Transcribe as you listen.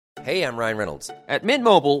Hey, I'm Ryan Reynolds. At Mint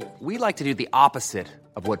Mobile, we like to do the opposite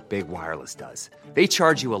of what Big Wireless does. They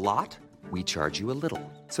charge you a lot, we charge you a little.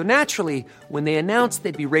 So naturally, when they announced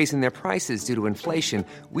they'd be raising their prices due to inflation,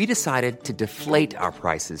 we decided to deflate our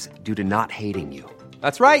prices due to not hating you.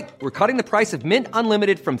 That's right. We're cutting the price of Mint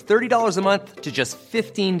Unlimited from $30 a month to just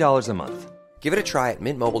 $15 a month. Give it a try at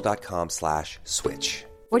mintmobile.com/switch.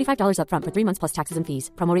 $45 up front for 3 months plus taxes and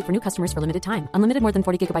fees. Promo rate for new customers for limited time. Unlimited more than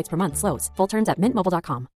 40 gigabytes per month. Slows full terms at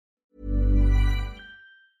mintmobile.com.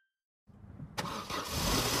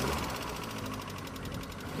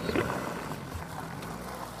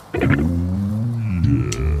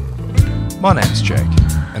 My name's Jake,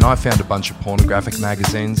 and I found a bunch of pornographic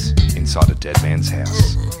magazines inside a dead man's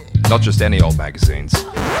house. Not just any old magazines,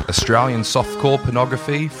 Australian softcore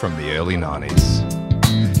pornography from the early 90s.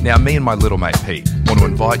 Now, me and my little mate Pete want to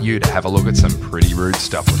invite you to have a look at some pretty rude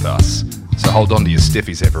stuff with us. So hold on to your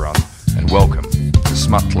stiffies, everyone, and welcome to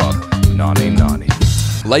Smut Club 1990.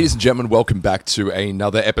 Ladies and gentlemen, welcome back to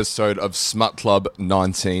another episode of Smut Club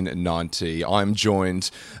 1990. I'm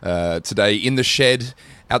joined today in the shed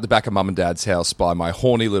out the back of Mum and Dad's house by my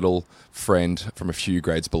horny little friend from a few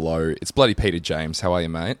grades below. It's bloody Peter James. How are you,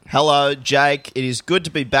 mate? Hello, Jake. It is good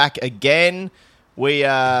to be back again. We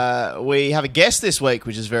have a guest this week,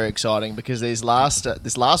 which is very exciting because this last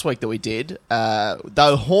week that we did,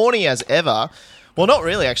 though horny as ever. Well, not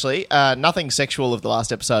really, actually. Nothing sexual of the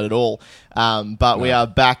last episode at all. But we are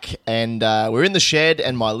back, and we're in the shed,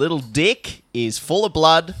 and my little dick is full of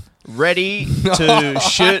blood, ready to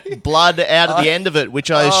shoot blood out at the end of it,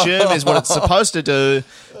 which I assume is what it's supposed to do,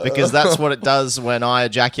 because that's what it does when I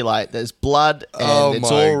ejaculate. There's blood, and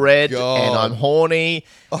it's all red, God. and I'm horny,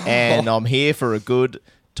 and I'm here for a good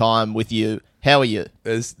time with you. How are you?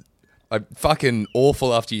 I'm fucking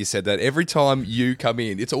awful after you said that. Every time you come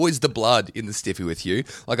in, it's always the blood in the stiffy with you.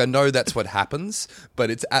 Like, I know that's what happens,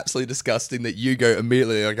 but it's absolutely disgusting that you go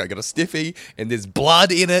immediately, like, I got a stiffy and there's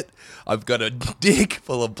blood in it. I've got a dick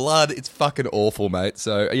full of blood. It's fucking awful, mate.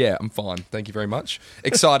 So, yeah, I'm fine. Thank you very much.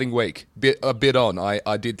 Exciting week. A bit on.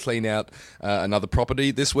 I did clean out another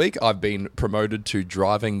property this week. I've been promoted to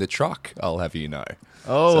driving the truck, I'll have you know.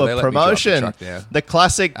 Oh, So they a let me drive promotion. the truck now. The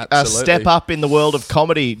classic Absolutely. step up in the world of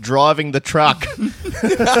comedy, driving the truck.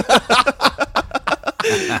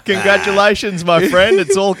 Congratulations, my friend.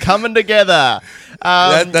 It's all coming together.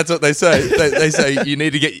 That's what they say. They say you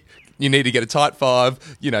need to get a Type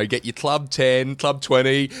 5, get your Club 10, Club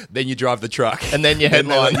 20, then you drive the truck. And then you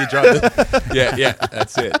headline. You drive yeah,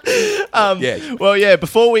 that's it. Well, yeah,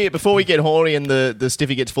 before we get horny and the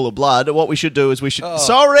stiffy gets full of blood, what we should do is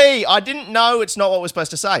Sorry, I didn't know it's not what we're supposed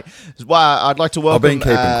to say. Well, I'd like to welcome... I've been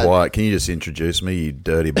keeping quiet. Can you just introduce me, you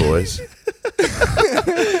dirty boys?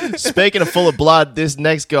 Speaking of full of blood, this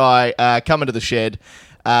next guy coming to the shed...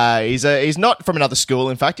 he's not from another school.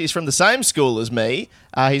 In fact, he's from the same school as me.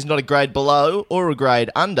 He's not a grade below or a grade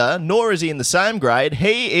under, nor is he in the same grade.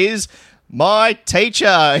 He is my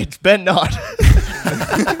teacher. It's Ben Knight.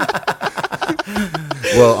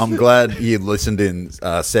 Well, I'm glad you listened in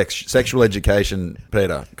sexual education,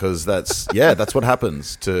 Peter, because that's what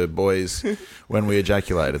happens to boys when we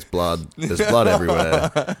ejaculate. It's blood. There's blood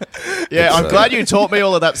everywhere. Yeah, I'm glad you taught me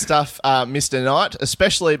all of that stuff, Mr. Knight,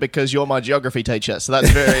 especially because you're my geography teacher. So that's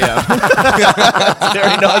very,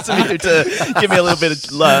 very nice of you to give me a little bit of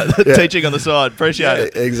teaching on the side. Appreciate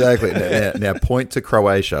it. Exactly. Now point to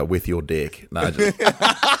Croatia with your dick. No,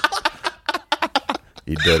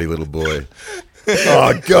 you dirty little boy.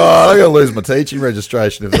 Oh, God, I'm going to lose my teaching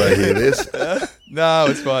registration if they hear this. No,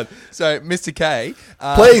 it's fine. So, Mr. K...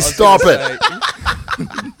 Please stop it.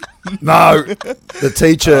 No,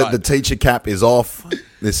 the teacher cap is off.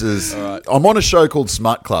 This is... Right. I'm on a show called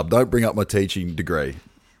Smut Club. Don't bring up my teaching degree,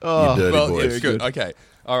 you dirty boys. Yeah, good. Okay.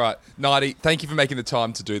 All right, Nighty, thank you for making the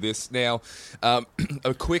time to do this. Now, a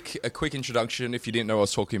quick introduction, if you didn't know what I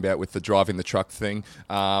was talking about with the driving the truck thing.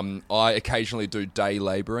 I occasionally do day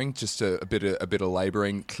labouring, just a bit of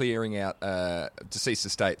labouring, clearing out deceased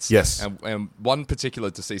estates. Yes. And one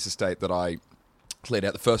particular deceased estate that I cleared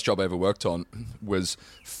out, the first job I ever worked on, was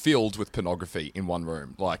filled with pornography in one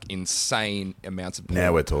room, like insane amounts of porn.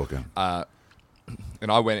 Now we're talking.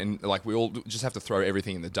 And I went and, we all just have to throw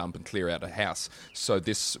everything in the dump and clear out a house. So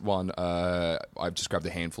this one, I just grabbed a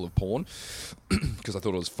handful of porn because I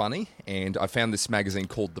thought it was funny. And I found this magazine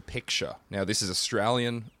called The Picture. Now, this is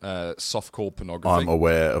Australian softcore pornography. I'm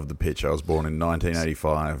aware of The Picture. I was born in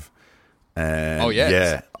 1985. And oh, yeah.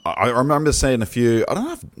 Yeah. I remember seeing a few. I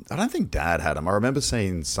don't think Dad had them. I remember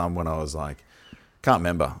seeing some when I was can't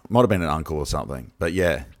remember. Might have been an uncle or something. But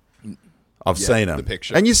yeah. I've seen them. The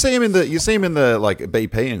Picture. And you see him in the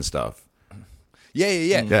BP and stuff.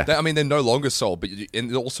 Yeah. Yeah. I mean, they're no longer sold, but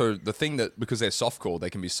and also the thing that because they're softcore, they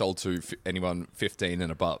can be sold to anyone 15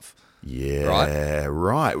 and above. Yeah,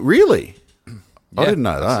 right. Really? I didn't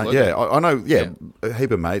know that. absolutely. Yeah, I know. Yeah, a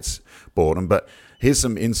heap of mates bought them. But here's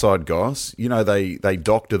some inside goss. You know, they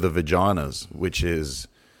doctor the vaginas, which is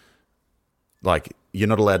like you're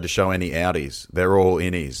not allowed to show any outies. They're all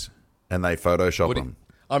innies, and they Photoshop them.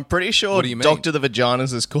 I'm pretty sure What do you mean? Doctor the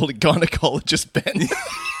Vaginas is called a gynecologist, Ben.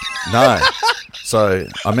 No. So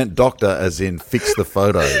I meant doctor as in fix the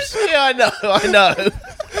photos. Yeah, I know.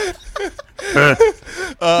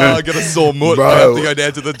 I got a sore mutt. Bro. I have to go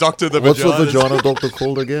down to the doctor. What's the vagina doctor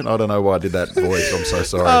called again? I don't know why I did that voice. I'm so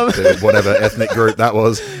sorry to whatever ethnic group that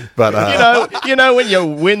was. But You know when you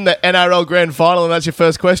win the NRL Grand Final and that's your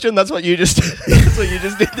first question. That's what you just. That's what you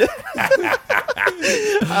just did.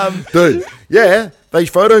 dude, yeah, they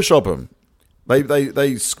Photoshop them.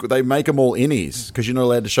 They make them all innies because you're not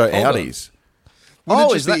allowed to show outies.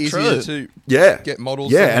 Wouldn't it is just be that easier true? to Yeah, get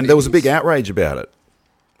models? Yeah, that and there was a big innies? outrage about it.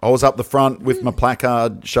 I was up the front with my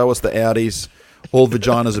placard. Show us the outies. All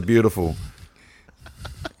vaginas are beautiful.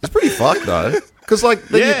 It's pretty fucked though, because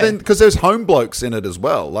because there's home blokes in it as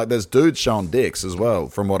well. Like there's dudes showing dicks as well,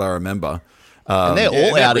 from what I remember. And they're Yeah,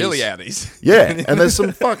 all they're outies. really outies. Yeah, and there's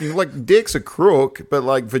some fucking like dicks are crook, but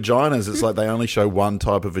like vaginas, it's like they only show one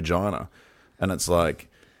type of vagina, and it's like,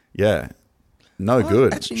 yeah, no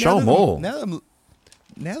good. Actually, Show them all. Now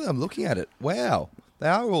that I'm looking at it, wow, they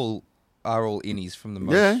are all innies from the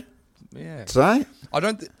most. Yeah. Say? I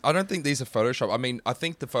don't think these are Photoshop. I mean, I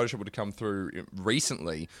think the Photoshop would have come through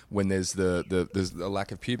recently when there's there's a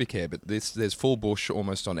lack of pubic hair, but there's full bush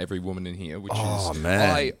almost on every woman in here, which is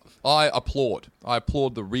man. I applaud. I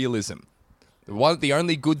applaud the realism. The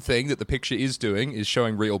only good thing that the picture is doing is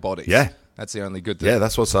showing real bodies. Yeah. That's the only good thing. Yeah,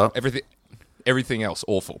 that's what's up. Everything else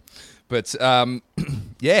awful. But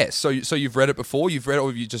yeah, so you've read it before? You've read it,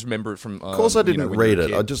 or you just remember it from? Of course, I didn't when you were read a it.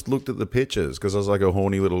 kid? I just looked at the pictures because I was like a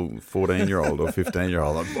horny little 14-year-old or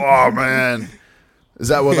 15-year-old. Like, oh man, is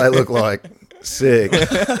that what they look like? Sick.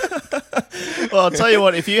 Well, I'll tell you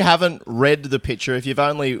what, if you haven't read the picture, if you've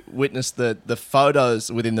only witnessed the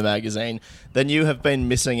photos within the magazine, then you have been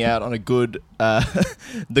missing out on a good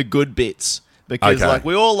the good bits. Because Okay. like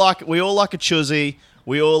we all like a chuzzy,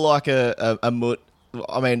 we all like a mutt.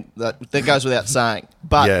 I mean, that goes without saying.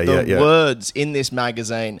 But Yeah. words in this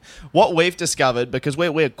magazine, what we've discovered, because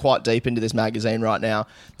we're quite deep into this magazine right now,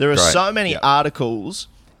 there are Great. so many articles,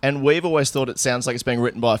 and we've always thought it sounds like it's being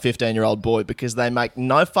written by a 15-year-old boy because they make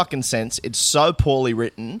no fucking sense. It's so poorly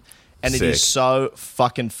written, and it is Sick. so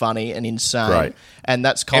fucking funny and insane. Great. And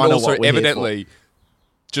that's And kind of also what we're evidently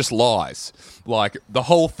just lies. Like the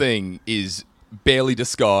whole thing is barely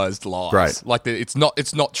disguised lies. Great. Like it's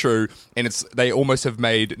not true, and they almost have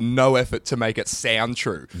made no effort to make it sound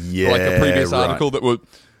true. Yeah, like a previous right.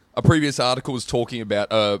 article was talking about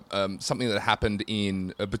something that happened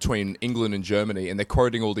in between England and Germany, and they're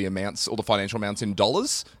quoting all the financial amounts in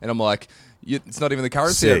dollars, and I'm like, it's not even the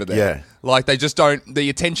currency Sick, over there. yeah. Like they just don't the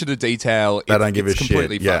attention to detail. They don't give a it's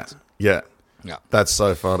completely shit. fucked. Yeah. Yeah. That's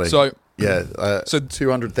so funny. So- yeah. so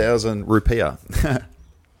 200,000 rupiah.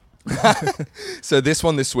 So this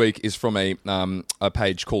one this week is from a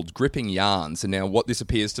page called Gripping Yarns, and now what this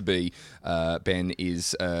appears to be, Ben,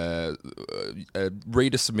 is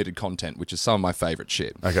reader submitted content, which is some of my favourite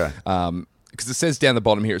shit. Okay. Because it says down the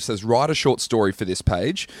bottom here, it says write a short story for this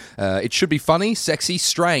page. It should be funny, sexy,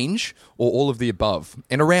 strange, or all of the above,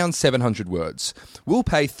 and around 700 words. We'll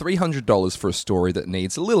pay $300 for a story that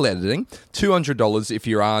needs a little editing, $200 if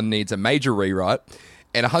your yarn needs a major rewrite,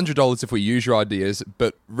 and $100 if we use your ideas,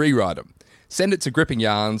 but rewrite them. Send it to Gripping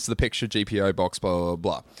Yarns, the picture, GPO box, blah, blah,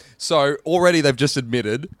 blah. So already they've just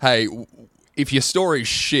admitted, hey, if your story's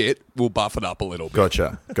shit, we'll buff it up a little bit.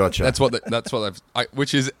 Gotcha. That's what they've,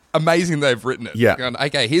 which is amazing they've written it. Yeah. Going,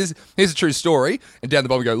 okay, here's a true story, and down the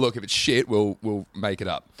bottom we go, look, if it's shit, we'll make it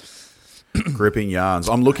up. Gripping Yarns.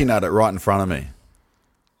 I'm looking at it right in front of me.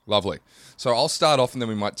 Lovely. So I'll start off, and then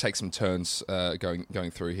we might take some turns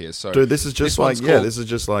going through here. So, Dude, this is just like, one's called- this is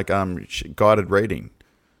just like guided reading.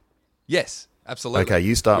 yes, absolutely. Okay,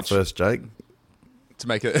 you start first, Jake. To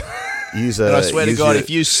make it. Use And I swear to use God, your- if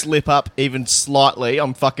you slip up even slightly,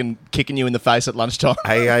 I'm fucking kicking you in the face at lunchtime.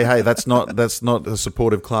 Hey, that's not a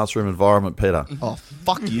supportive classroom environment, Peter. Oh,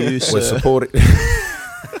 fuck you, We're sir. supporting.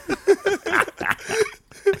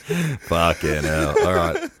 Fucking hell! All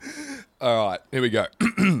right. All right, here we go.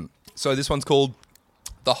 So this one's called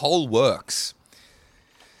The Whole Works.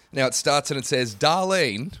 Now it starts and it says,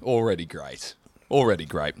 Darlene, already great.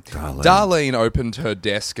 Darlene opened her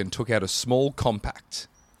desk and took out a small compact.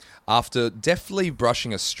 After deftly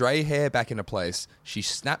brushing a stray hair back into place, she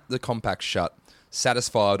snapped the compact shut,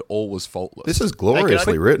 satisfied all was faultless. This is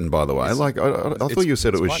gloriously written, by the way. Like I thought you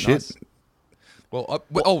said it was quite shit. nice. Well,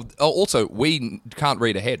 also, we can't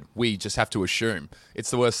read ahead. We just have to assume.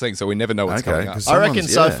 It's the worst thing, so we never know what's coming up. I reckon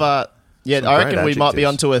so far... Yeah, Some I great reckon we might be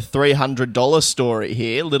adjectives. onto a $300 story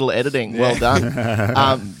here. Little editing. Well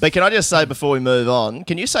done. But can I just say before we move on,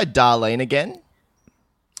 can you say Darlene again?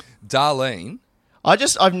 Darlene.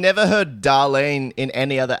 I've never heard Darlene in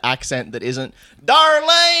any other accent that isn't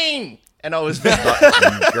Darlene. And I was Great.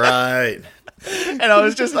 and I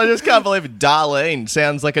just can't believe it. Darlene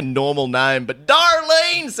sounds like a normal name, but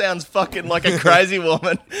Darlene sounds fucking like a crazy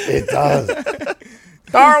woman. It does.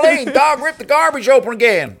 Darlene, dog ripped the garbage open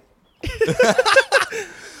again.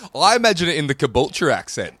 I imagine it in the Caboolture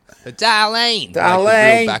accent. Darlene. Like the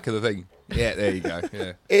Darlene. real back of the thing. Yeah, there you go.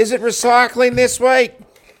 Yeah. Is it recycling this week?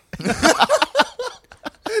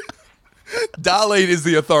 Darlene is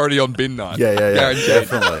the authority on bin night. Yeah, Guaranteed.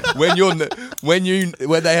 definitely. When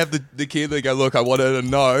they have the kid, they go, look, I want her to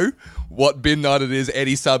know what bin night it is,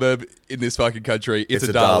 any suburb in this fucking country. It's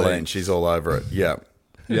a Darlene. She's all over it. Yeah.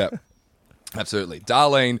 Yeah. Absolutely.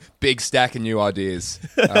 Darlene, big stack of new ideas.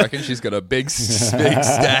 I reckon she's got a big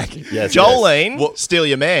stack. Yes, Jolene, steal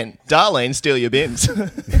your man. Darlene, steal your bins.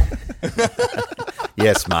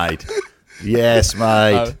 Yes, mate. Yes,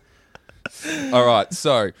 mate. All right,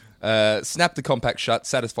 so snapped the compact shut,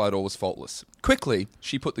 satisfied all was faultless. Quickly,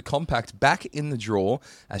 she put the compact back in the drawer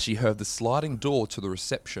as she heard the sliding door to the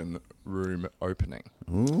reception room opening.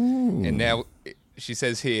 Ooh. And now she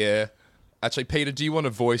says here, actually, Peter, do you want to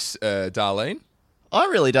voice Darlene? I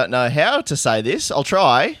really don't know how to say this. I'll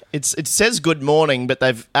try. It says good morning, but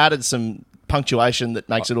they've added some punctuation that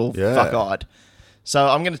makes it all fuck-eyed. So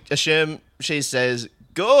I'm going to assume she says,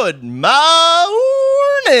 good morning.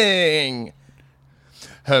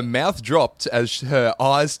 Her mouth dropped as her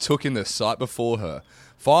eyes took in the sight before her.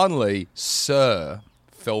 Finally, sir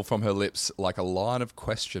fell from her lips like a line of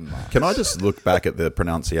question marks. Can I just look back at the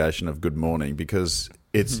pronunciation of good morning? Because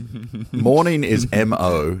it's morning is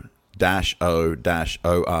MO-O-O-R-N-I-N-G,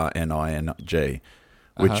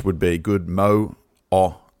 which would be good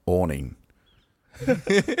awning.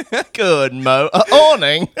 Good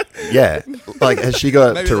awning. Yeah. Like, has she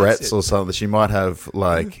got Maybe Tourette's that's it. or something? She might have,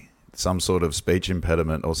 like, some sort of speech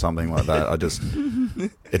impediment or something like that.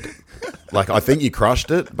 I think you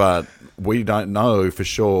crushed it, but we don't know for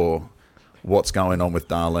sure what's going on with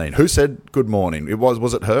Darlene. Who said good morning?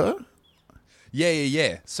 Was it her?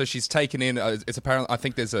 Yeah. So she's taken in. It's apparently. I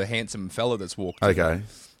think there's a handsome fella that's walked in, Okay.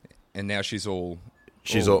 and now she's all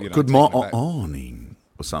Good taken aback. morning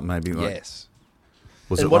or something maybe. Like, Yes.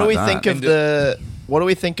 Was And it what do like we that?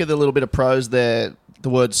 think of the little bit of prose there? The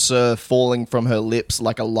word "sir" falling from her lips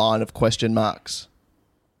like a line of question marks.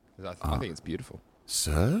 I think it's beautiful.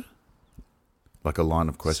 Sir? Like a line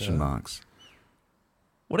of question marks.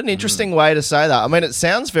 What an interesting way to say that. I mean, it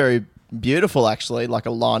sounds very beautiful, actually, like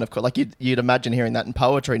a line of like you'd imagine hearing that in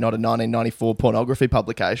poetry, not a 1994 pornography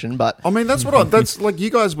publication. But I mean, that's that's like you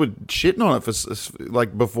guys were shitting on it for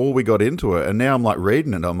like before we got into it, and now I'm like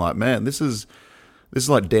reading it. I'm like, man, this is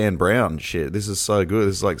like Dan Brown shit. This is so good.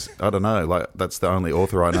 This is like, I don't know, like that's the only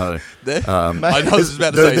author I know. I was just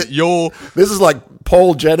about to say This is like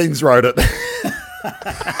Paul Jennings wrote it.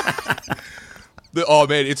 Oh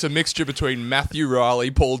man, it's a mixture between Matthew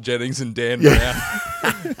Riley, Paul Jennings, and Dan Brown.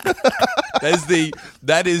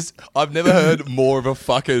 That is. I've never heard more of a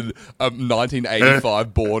fucking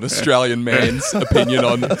 1985 born Australian man's opinion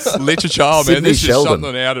on literature. Oh, man, Sidney this is Sheldon.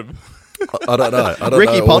 something out of. I don't know.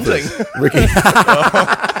 Ricky authors. Ponting. Ricky.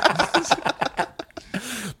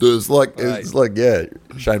 It's like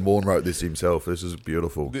Shane Warne wrote this himself. This is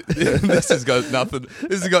beautiful. This has got nothing.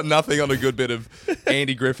 This has got nothing on a good bit of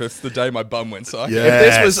Andy Griffiths. The day my bum went psycho.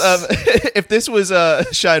 Yeah. If this was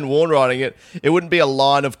Shane Warne writing it, it wouldn't be a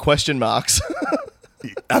line of question marks.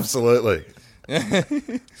 Absolutely.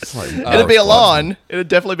 It'd be a line. It'd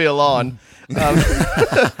definitely be a line.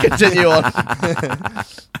 Continue on.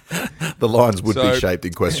 The lines would So- be shaped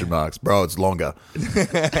in question marks. Bro, it's longer.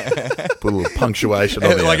 Put a little punctuation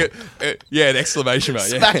on Like there. an exclamation mark.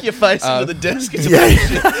 Yeah. Smack your face into the desk.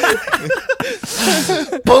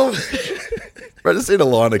 Boom. Bro, I just need a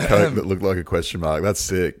line of coke that looked like a question mark. That's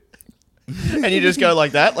sick. And you just go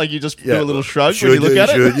like that? Like you just do a little shrug Should when you look at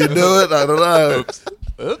it? Should you do it? I don't know.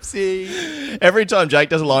 Oopsie. Every time Jake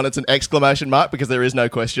does a line, it's an exclamation mark because there is no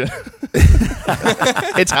question.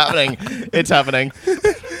 It's happening. It's happening.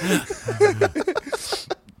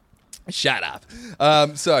 Shut up.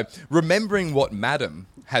 So, remembering what Madam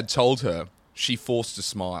had told her, she forced a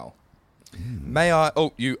smile. May I...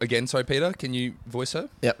 Oh, you again, sorry, Peter. Can you voice her?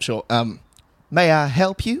 Yep, sure. May I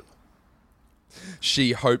help you?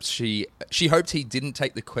 She hoped he didn't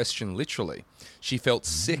take the question literally. She felt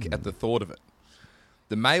sick at the thought of it.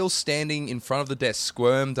 The male standing in front of the desk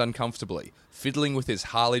squirmed uncomfortably, fiddling with his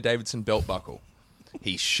Harley-Davidson belt buckle.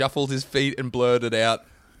 He shuffled his feet and blurted out,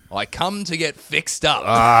 "I come to get fixed up."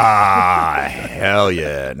 Ah, hell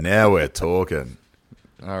yeah. Now we're talking.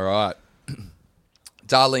 All right.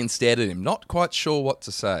 Darlene stared at him, not quite sure what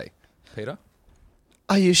to say. Peter?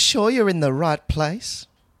 Are you sure you're in the right place?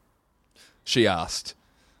 She asked.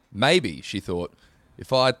 Maybe, she thought,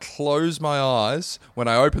 if I close my eyes, when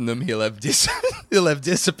I open them, he'll have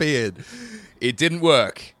disappeared. It didn't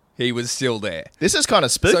work. He was still there. This is kind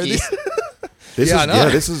of spooky. I know.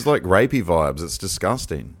 This is like rapey vibes. It's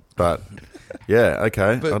disgusting. But yeah,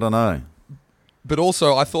 okay. I don't know. But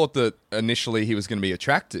also, I thought that initially he was going to be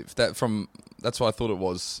attractive. That's what I thought it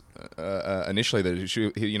was initially.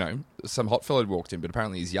 That some hot fellow walked in, but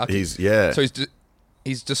apparently he's yucky. So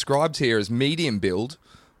he's described here as medium build,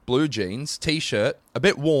 blue jeans, t-shirt, a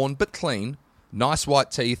bit worn but clean, nice white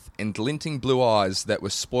teeth, and glinting blue eyes that were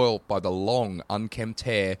spoilt by the long, unkempt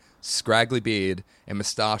hair, scraggly beard, and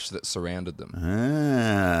moustache that surrounded them.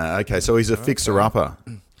 Ah, okay. So he's a fixer-upper.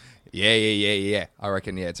 Yeah. I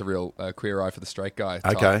reckon. Yeah, it's a real queer eye for the straight guy.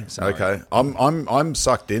 Okay. I'm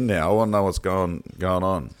sucked in now. I want to know what's going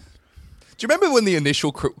on. Do you remember when the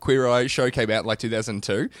initial Queer Eye show came out in like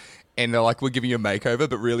 2002? And they're like, we're giving you a makeover,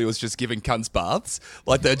 but really it was just giving cunts baths.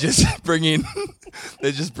 Like they just bring in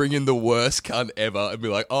the worst cunt ever and be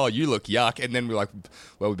like, oh, you look yuck. And then we're like,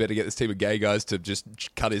 well, we better get this team of gay guys to just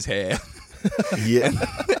cut his hair. Yeah.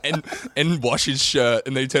 and wash his shirt.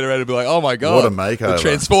 And then you turn around and be like, oh my God. What a makeover.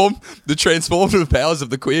 The transformative powers of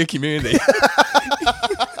the queer community.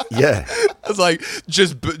 Yeah. It's like,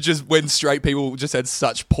 just when straight people just had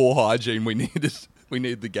such poor hygiene, we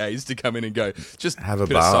need the gays to come in and go, just have a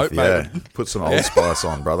bit bath, of soap, yeah. mate. Put some Old Spice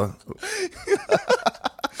on, brother.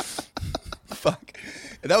 Fuck.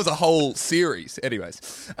 And that was a whole series.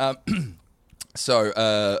 Anyways.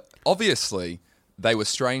 So, obviously, they were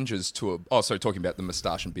strangers to talking about the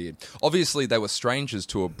moustache and beard. Obviously, they were strangers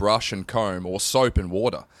to a brush and comb or soap and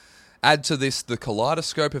water. Add to this the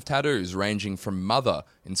kaleidoscope of tattoos ranging from mother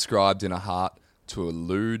inscribed in a heart to a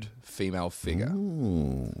lewd female figure.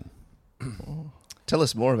 Ooh. Tell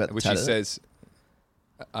us more about the which tattoo. He says,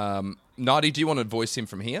 Nadi, do you want to voice him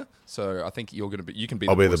from here? So I think you can be.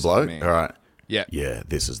 I'll be the voice bloke. of the All right. Yeah. Yeah.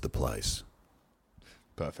 This is the place.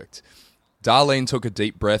 Perfect. Darlene took a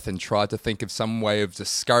deep breath and tried to think of some way of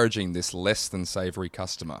discouraging this less than savoury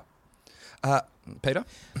customer. Peter?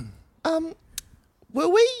 Were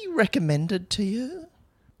we recommended to you?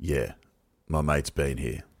 Yeah. My mate's been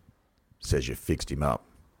here. Says you fixed him up.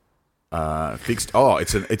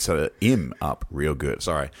 It's a im up real good.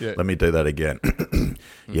 Sorry. Yeah. Let me do that again.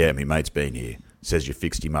 Yeah, my mate's been here. Says you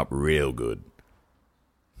fixed him up real good.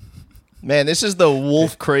 Man, this is the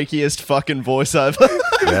wolf creakiest fucking voiceover.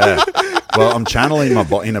 Yeah. Well, I'm channeling my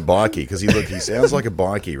in a bikie because he sounds like a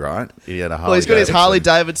bikie, right? He had a Harley. Well, he's got his Harley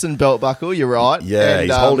Davidson belt buckle. You're right. Yeah, and,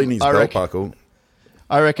 he's holding his belt buckle.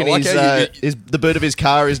 I reckon I like the boot of his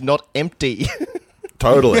car is not empty.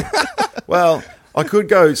 Totally. Well, I could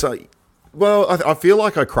go. So, I feel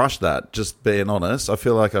like I crushed that. Just being honest, I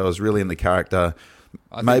feel like I was really in the character.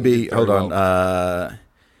 Maybe hold on.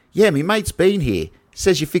 Yeah, my mate's been here.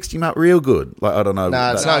 Says you fixed him up real good. Like I don't know.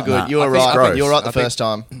 No, it's not good. You were right. You were right the first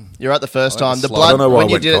time. You're right the first time. The I don't know blood why when I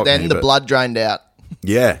you went did it, Cockney, then the but- blood drained out.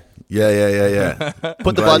 Yeah.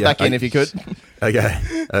 Put the blood back in if you could.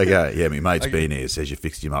 Okay. Yeah, my mate's been here. Says you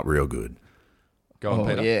fixed him up real good. Go on, Oh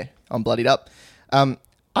Peter. yeah, I'm bloodied up.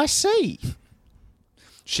 I see.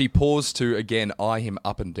 She paused to again eye him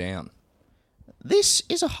up and down. This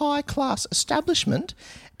is a high-class establishment,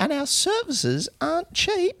 and our services aren't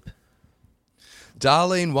cheap.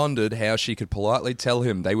 Darlene wondered how she could politely tell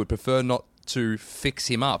him they would prefer not to fix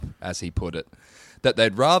him up, as he put it. That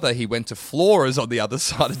they'd rather he went to Flora's on the other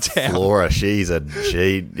side of town. Flora,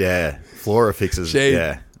 Flora fixes.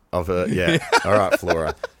 Yeah. All right,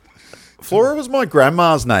 Flora. Flora was my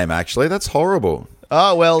grandma's name, actually. That's horrible.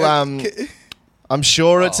 Oh, well, I'm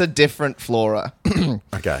sure it's a different Flora.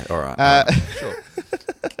 Okay, all right. Sure.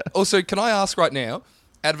 Also, can I ask right now,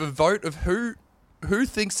 out of a vote of who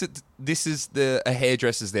thinks that this is a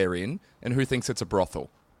hairdresser's they're in, and who thinks it's a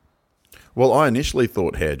brothel? Well, I initially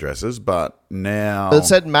thought hairdressers, but now... It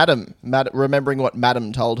said Madam, remembering what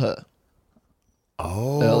Madam told her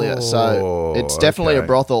earlier. So it's definitely a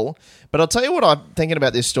brothel. But I'll tell you what I'm thinking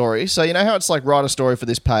about this story. So you know how it's like write a story for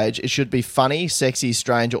this page? It should be funny, sexy,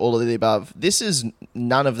 strange, or all of the above. This is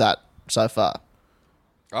none of that so far.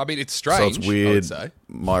 I mean, it's strange, So it's weird. I would say.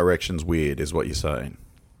 My erection's weird, is what you're saying.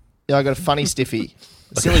 Yeah, I got a funny stiffy.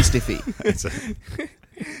 Silly stiffy.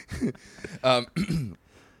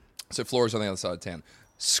 So Flora's on the other side of town.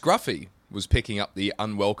 Scruffy was picking up the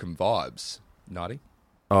unwelcome vibes. Nighty?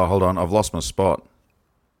 Oh, hold on. I've lost my spot.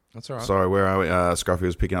 That's all right. Sorry, where are we? Scruffy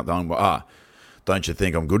was picking up the don't you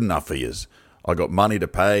think I'm good enough for yous? I got money to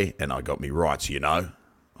pay and I got me rights, you know.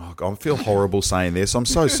 Oh, I feel horrible saying this. I'm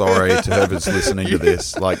so sorry to whoever's listening to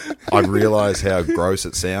this. Like, I realise how gross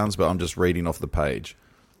it sounds, but I'm just reading off the page.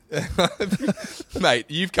 Mate,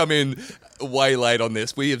 you've come in way late on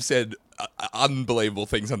this. We have said unbelievable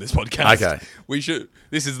things on this podcast. Okay.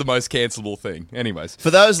 This is the most cancelable thing. Anyways. For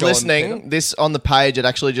those Go on, listening, Peter. this on the page,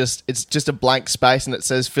 it's just a blank space and it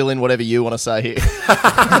says fill in whatever you want to say here.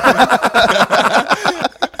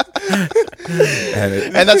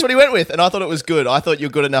 And that's what he went with, and I thought it was good. I thought you're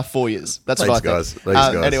good enough for yous. That's what I think. Thanks,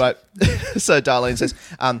 guys. Anyway, so Darlene says,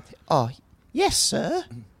 yes, sir.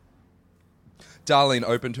 Darlene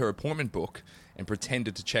opened her appointment book and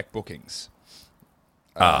pretended to check bookings.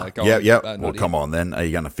 Well, come on then. Are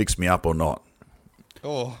you going to fix me up or not?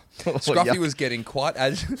 Oh, Scruffy was getting quite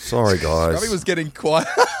Sorry, guys. Scruffy was getting quite...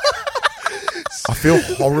 I feel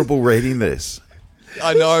horrible reading this.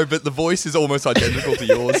 I know, but the voice is almost identical to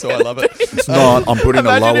yours, so I love it. It's not. I'm putting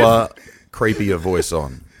a lower, creepier voice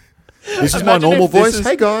on. This is my normal voice.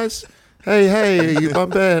 Hey, guys. Hey, I'm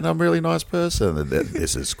Ben. I'm a really nice person.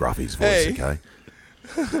 This is Scruffy's voice, Hey. okay?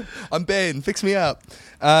 I'm Ben. Fix me up.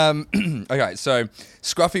 Okay, so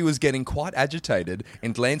Scruffy was getting quite agitated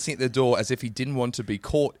and glancing at the door as if he didn't want to be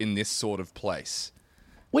caught in this sort of place.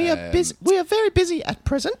 We are busy. We are very busy at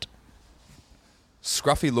present.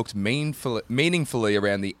 Scruffy looked meaningfully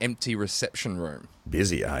around the empty reception room.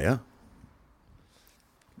 Busy, are you?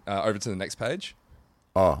 Over to the next page.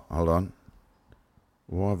 Oh, hold on.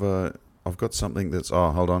 Well, I've got something that's...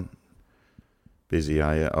 Oh, hold on. Busy,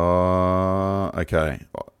 are you? Oh, okay.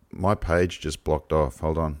 My page just blocked off.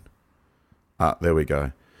 Hold on. There we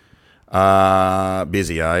go.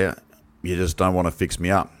 Busy, are you? You just don't want to fix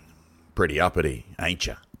me up. Pretty uppity, ain't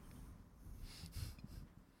you?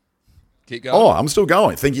 Keep going. Oh, I'm still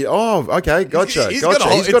going. Thank you. Oh, okay. Gotcha. He's Gotcha.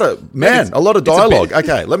 got a- He's got a lot of it's a dialogue. bit.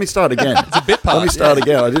 Okay, let me start again. It's a bit part, Let me start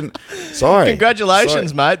again. I didn't. Sorry.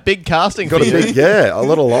 Congratulations, Sorry. mate. Big casting Got for a you. big, a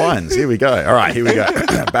lot of lines. Here we go. All right, here we go.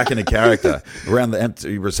 Back into character. Around the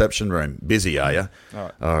empty reception room. Busy, are you?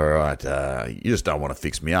 All right. You just don't want to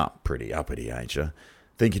fix me up. Pretty uppity, ain't you?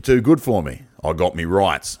 Think you're too good for me. I got me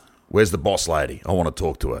rights. Where's the boss lady? I want to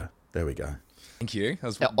talk to her. There we go. Thank you. That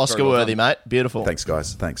was Yeah, very Oscar well worthy, done. mate. Beautiful. Thanks,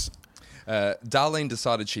 guys. Thanks. Darlene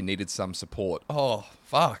decided she needed some support. Oh,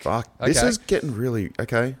 fuck. Fuck. Okay. This is getting really...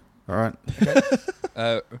 Okay. All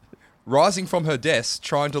right. Rising from her desk,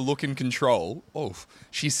 trying to look in control,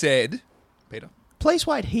 she said, Peter. Please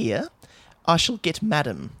wait here. I shall get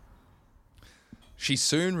madam. She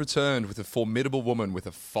soon returned with a formidable woman with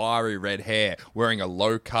a fiery red hair, wearing a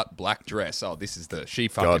low-cut black dress. Oh, this is she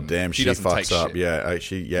fucking... God damn, she doesn't take fucks up.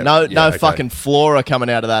 shit. Yeah. No, okay. fucking Flora coming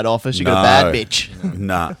out of that office. You got a bad bitch.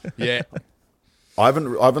 Nah. Yeah. I haven't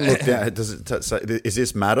looked at. Does it say? Is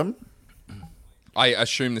this madam? I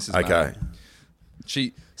assume this is Okay. Madam.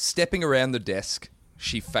 She, stepping around the desk,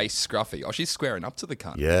 she faced Scruffy. Oh, she's squaring up to the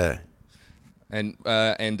cunt. Yeah. And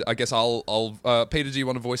I guess I'll Peter, do you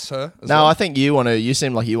want to voice her as No, well? I think you want to. You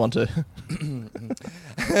seem like you want to.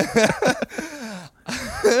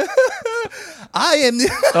 I am the...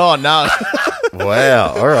 Oh, no.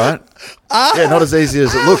 Wow. All right. Yeah, not as easy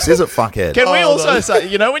as it looks, is it, fuckhead? Can we also say,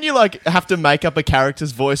 you know, when you like have to make up a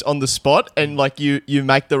character's voice on the spot and like you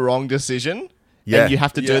make the wrong decision Yeah. and you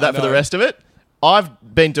have to do Yeah, that I for the know. rest of it? I've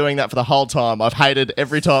been doing that for the whole time. I've hated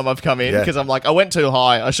every time I've come in Yeah. because I'm like, I went too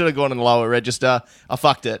high. I should have gone in the lower register. I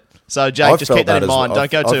fucked it. So, Jake, just keep that in mind. Don't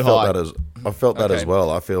go too high. I felt that as Okay. well.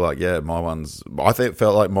 I feel like, I think it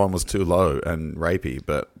felt like mine was too low and rapey,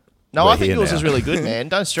 but No, we're I think here yours now. is really good, man.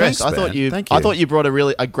 Don't stress. Thanks, man. Thank you. I thought you brought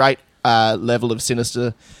a great level of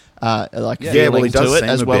sinister Yeah, well, he feeling does to it seem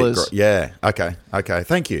as a well bit as. yeah. Okay.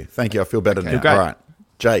 Thank you. I feel better now. Great. All right,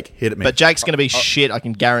 Jake, hit at me. But Jake's going to be shit. I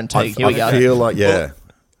can guarantee. Here we go. I feel like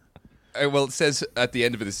Well, it says at the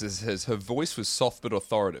end of this, it says her voice was soft but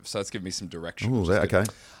authoritative. So that's giving me some direction. Ooh, okay.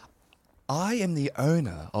 I am the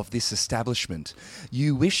owner of this establishment.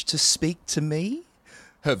 You wish to speak to me?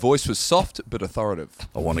 Her voice was soft but authoritative.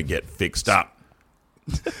 I want to get fixed up.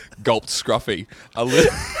 Gulped Scruffy. A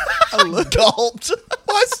little. Gulped.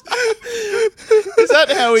 What? Is that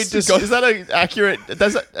how he just? Is that an accurate?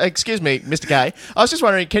 Excuse me, Mr. K. I was just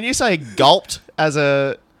wondering. Can you say gulped as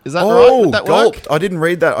a? Is that right? Oh, Would that gulped. work? I didn't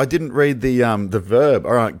read that. I didn't read the verb.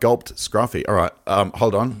 All right, gulped Scruffy. All right,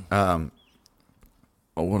 hold on.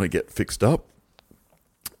 I want to get fixed up.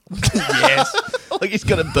 Yes. Like he's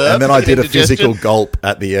got a burp. And then I did a indigestion. physical gulp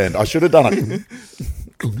at the end. I should have done it.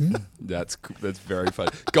 That's very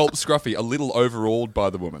funny. Gulp Scruffy, a little overawed by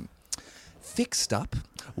the woman. Fixed up?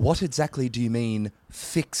 What exactly do you mean,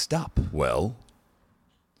 fixed up? Well,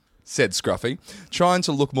 Said Scruffy, trying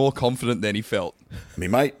to look more confident than he felt. my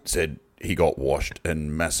mate said he got washed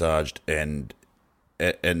and massaged and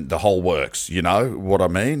the whole works. You know what I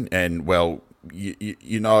mean? And well,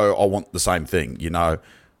 you know, I want the same thing. You know,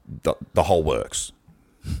 the whole works.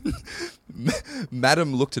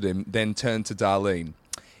 Madam looked at him, then turned to Darlene.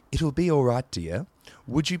 It'll be all right, dear.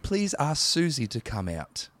 Would you please ask Susie to come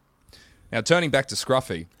out? Now, turning back to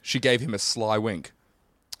Scruffy, she gave him a sly wink.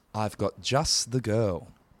 I've got just the girl.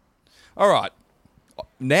 All right.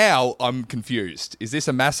 Now I'm confused. Is this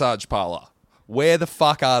a massage parlor? Where the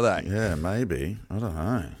fuck are they? Yeah, maybe. I don't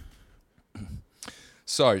know.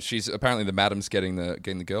 So she's apparently the madam's getting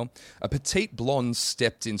the girl. A petite blonde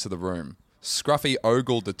stepped into the room. Scruffy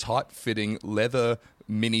ogled the tight-fitting leather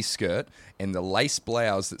mini skirt and the lace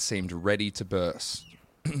blouse that seemed ready to burst.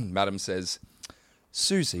 Madam says,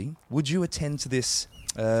 Susie, would you attend to this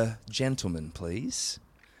gentleman, please?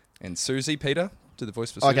 And Susie, Peter, do the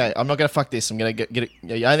voice for Susie. Okay, I'm not going to fuck this. I'm going to get it.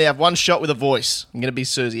 You only have one shot with a voice. I'm going to be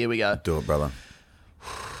Susie. Here we go. Do it, brother.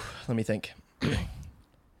 Let me think.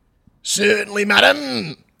 Certainly,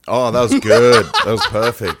 madam. Oh, that was good. That was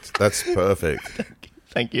perfect. That's perfect.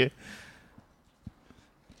 Thank you.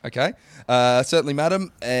 Okay. Certainly,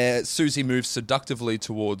 madam. Susie moves seductively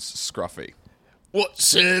towards Scruffy. What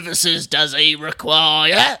services does he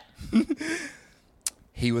require?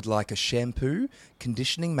 He would like a shampoo,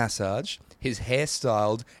 conditioning massage, his hair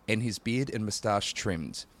styled, and his beard and moustache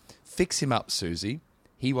trimmed. Fix him up, Susie.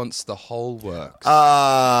 He wants the whole works. They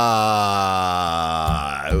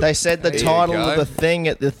said the There you title go. of the thing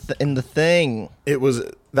at in the thing. It was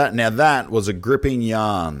that. Now that was a gripping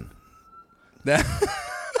yarn.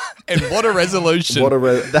 And what a resolution. What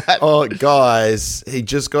a oh, guys, he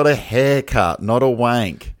just got a haircut, not a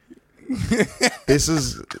wank. This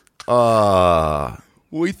is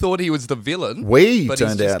We thought he was the villain. we but he's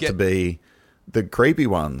turned just out to be the creepy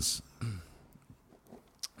ones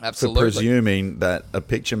for Absolutely. presuming that a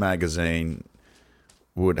picture magazine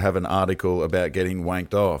would have an article about getting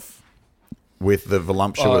wanked off with the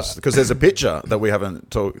voluptuous, because there's a picture that we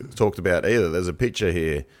haven't talked about either. There's a picture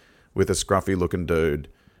here with a scruffy looking dude,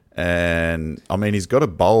 and I mean he's got a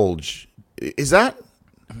bulge. Is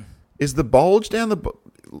the bulge down the?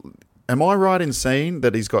 Am I right in saying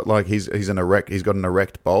that he's got like he's got an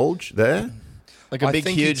erect bulge there? Like a I big,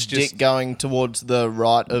 think huge it's just- dick going towards the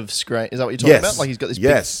right of screen. Is that what you're talking Yes. about? Like he's got this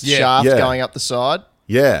Yes. big Yeah. shaft Yeah. going up the side.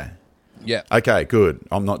 Yeah. Yeah. Okay, good.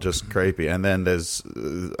 I'm not just creepy. And then there's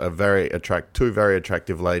two very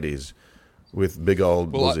attractive ladies with big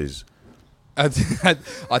old Well, buzzies. I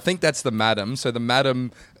think that's the madam. So the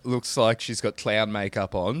madam looks like she's got clown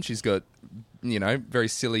makeup on. She's got, very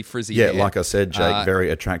silly, frizzy Yeah, hair. like I said, Jake, very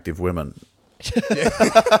attractive women.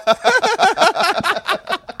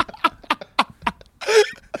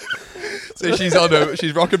 So she's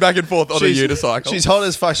rocking back and forth on a unicycle. She's hot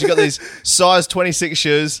as fuck. She's got these size 26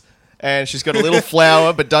 shoes, and she's got a little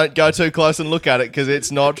flower, but don't go too close and look at it because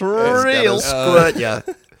it's not real. Squirt ya.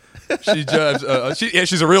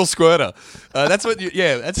 She's a real squirter. That's what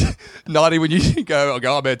that's 90 when you go, I'm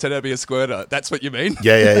going to turn out to be a squirter. That's what you mean?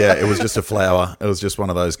 Yeah. It was just a flower. It was just one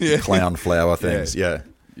of those clown flower things. Yeah.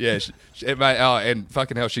 Yeah, mate. Oh, and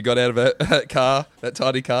fucking hell, she got out of that car, that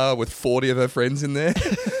tiny car, with 40 of her friends in there.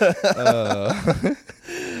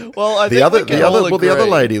 Well, I The think other we can all the other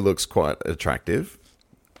agree. lady looks quite attractive.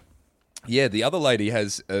 Yeah, the other lady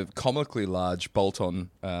has comically large bolt-on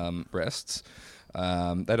breasts.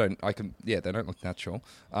 They don't look natural.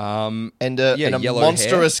 And a yellow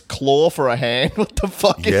monstrous claw for a hand. What the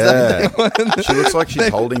fuck is that? Yeah. She looks like she's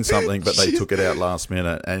holding something, but they took it out last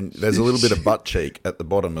minute. And there's a little bit of butt cheek at the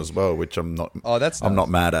bottom as well, which I'm not. Oh, that's I'm not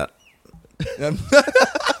mad at.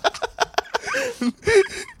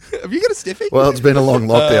 Have you got a stiffy? Well, it's been a long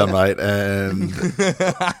lockdown, mate, and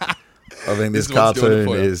I think this This one's doing it cartoon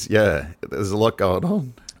for you. is there's a lot going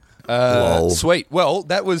on. Lol. Sweet. Well,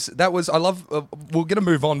 that was. I love. We're going to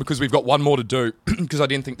move on because we've got one more to do. Because I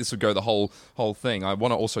didn't think this would go the whole thing. I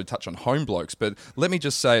want to also touch on home blokes, but let me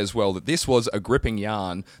just say as well that this was a gripping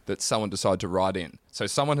yarn that someone decided to write in. So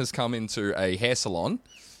someone has come into a hair salon,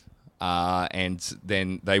 and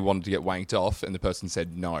then they wanted to get wanked off, and the person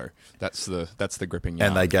said no. That's the gripping yarn.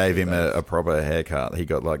 And they gave him a proper haircut. He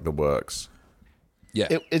got like the works. Yeah.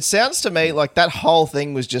 It sounds to me like that whole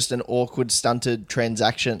thing was just an awkward, stunted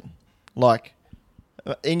transaction. Like,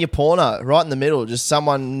 in your porno, right in the middle, just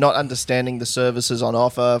someone not understanding the services on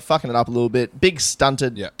offer, fucking it up a little bit, big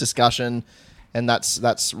stunted discussion, and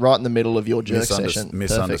that's right in the middle of your jerk session.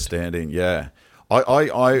 Misunderstanding, yeah.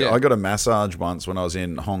 I got a massage once when I was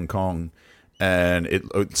in Hong Kong, and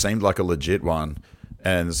it seemed like a legit one.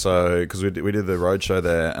 And so, because we did the roadshow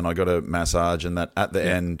there, and I got a massage, and that at the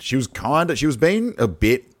end, she was being a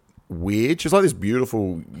bit weird. She was like this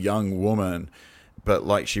beautiful young woman, but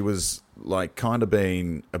like she was like kind of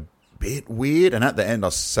being a bit weird. And at the end, I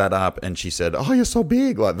sat up, and she said, "Oh, you're so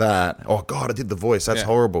big," like that. Oh God, I did the voice. That's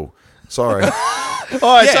horrible. Sorry.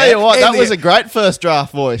 I tell you what, that was a great first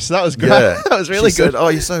draft voice. That was great. Yeah. That was really good. Said, "Oh,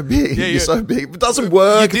 you're so big. You're so big." It doesn't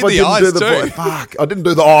work if I didn't do the voice. Fuck, I didn't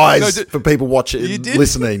do the eyes for people watching,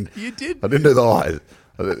 listening. You did. I didn't do the eyes.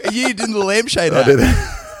 You did the lampshade. I did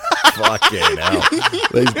that. Fuck yeah, now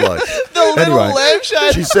these blokes. The little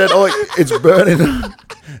lampshade. She said, "Oh, it's burning."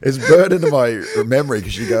 It's burned into my memory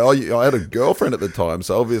because she go, "Oh, I had a girlfriend at the time,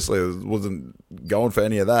 so obviously I wasn't going for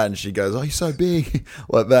any of that." And she goes, "Oh, you're so big,"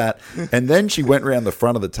 like that. And then she went around the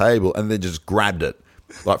front of the table and then just grabbed it,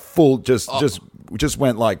 like full, just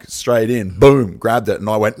went like straight in, boom, grabbed it, and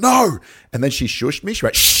I went no. And then she shushed me. She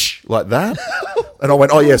went shh, like that, and I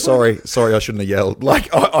went, "Oh yeah, sorry, I shouldn't have yelled." Like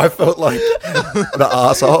I felt like the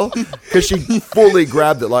asshole because she fully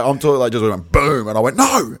grabbed it. Like I'm talking, like just went boom, and I went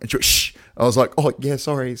no, and she went shh. I was like, "Oh yeah,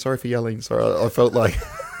 sorry for yelling. Sorry." I felt like,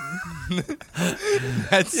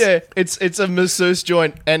 it's a masseuse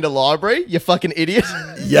joint and a library. You fucking idiot.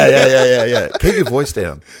 Yeah. Keep your voice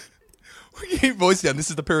down. Keep your voice down. This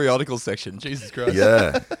is the periodical section. Jesus Christ.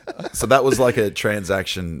 Yeah. So that was like a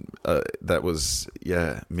transaction that was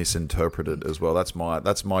misinterpreted as well. That's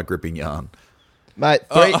my gripping yarn, mate.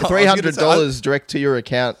 $300 direct to your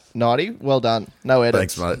account, 90. Well done. No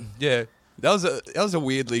edits. Thanks, mate. Yeah. That was a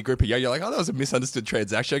weirdly grippy. You're like, oh, that was a misunderstood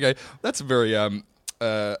transaction. Okay, that's a very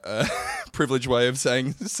privileged way of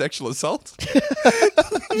saying sexual assault.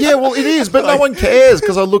 Yeah, well, it is, but no one cares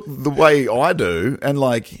because I look the way I do, and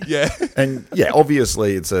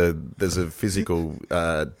obviously there's a physical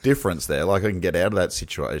difference there. Like I can get out of that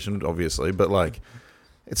situation, obviously, but like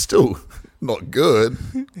it's still not good.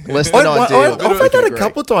 Less than ideal. I've had that a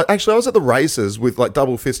couple of times. Actually, I was at the races with like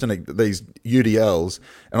double fisting these UDLs,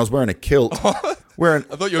 and I was wearing a kilt. I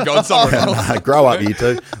thought you were going somewhere else. Grow up, you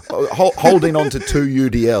two. Holding on to two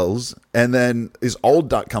UDLs, and then this old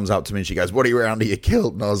duck comes up to me and she goes, "What are you wearing under your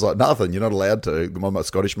kilt?" And I was like, "Nothing. You're not allowed to." My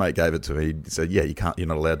Scottish mate gave it to me. He said, "Yeah, you can't. You're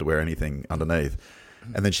not allowed to wear anything underneath."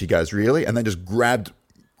 And then she goes, "Really?" And then just grabbed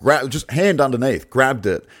just hand underneath, grabbed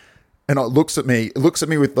it. And it looks at me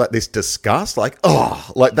with like this disgust, like,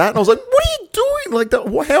 oh, like that. And I was like, "What are you doing? Like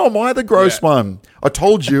that? How am I the gross one? I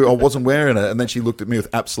told you I wasn't wearing it." And then she looked at me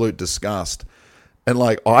with absolute disgust. And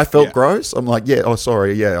like, I felt gross. I'm like, "Yeah, oh,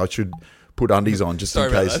 sorry. Yeah, I should put undies on just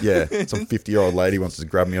in case. Yeah, some 50-year-old lady wants to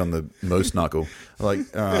grab me on the moose knuckle." I'm like,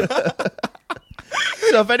 all right.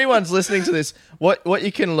 So if anyone's listening to this, what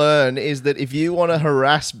you can learn is that if you want to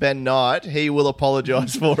harass Ben Knight, he will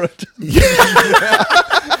apologise for it.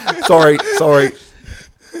 Sorry.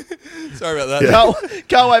 Sorry about that. Yeah.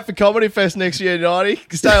 Can't wait for Comedy Fest next year, Nighty.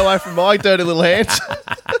 Stay away from my dirty little hands.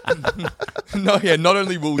 No, yeah. Not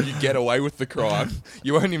only will you get away with the crime,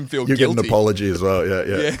 you won't even feel guilty. You get an apology as well.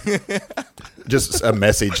 Yeah. Just a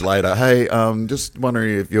message later. "Hey, just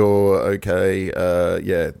wondering if you're okay.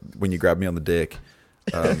 When you grab me on the dick."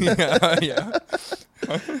 Yeah.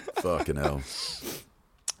 Fucking hell.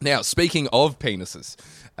 Now, speaking of penises,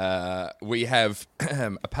 we have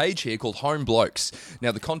a page here called Home Blokes.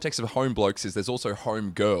 Now, the context of Home Blokes is there's also Home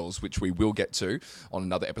Girls, which we will get to on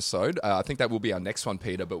another episode. I think that will be our next one,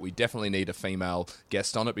 Peter, but we definitely need a female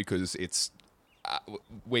guest on it because it's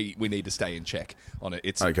we need to stay in check on it.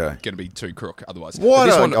 It's going to be too crook otherwise. What?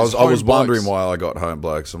 I was wondering why I got Home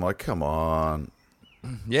Blokes. I'm like, come on.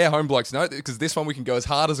 Yeah, Home Blokes. No, because this one we can go as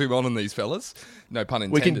hard as we want on these fellas. No pun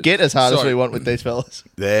intended. We can get as hard as we want with these fellas.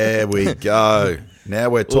 There we go. Now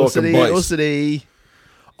we're talking, boys. Ussity.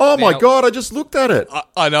 Oh my God, I just looked at it.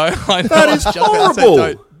 I know. That is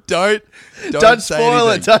horrible. Don't spoil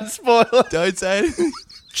it. Don't spoil it. Don't say anything.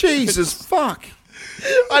 Jesus fuck.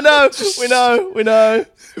 I know. We know.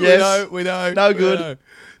 Yes. We know. No good. We know.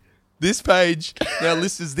 This page, now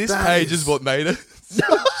listeners, this page is what made it.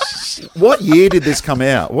 What year did this come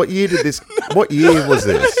out? What year was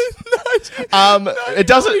this? It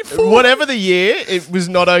doesn't. Whatever the year, it was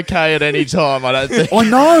not okay at any time. I don't think. I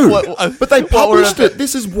know, but they published it.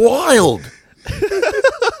 This is wild.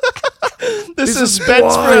 The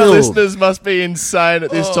suspense for our listeners must be insane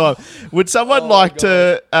at this time. Would someone like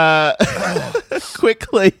to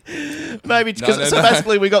quickly. Maybe because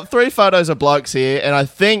basically we got 3 photos of blokes here, and I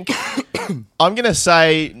think I'm going to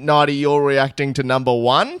say, Nighty, you're reacting to number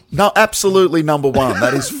 1. No, absolutely number 1.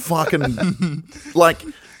 That is fucking like.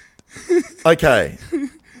 Okay.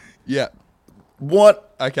 Yeah.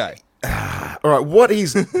 What? Okay. All right. What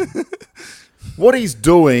he's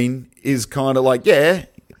doing is kind of like, yeah,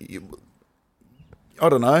 I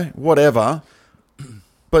don't know, whatever.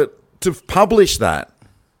 But to publish that,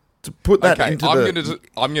 to put that into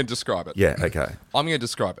I'm going to describe it. Yeah. Okay. I'm going to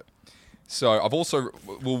describe it. So I've also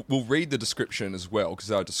we'll read the description as well because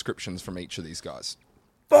there are descriptions from each of these guys.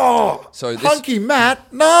 Oh, so this, Hunky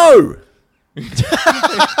Matt, no. Of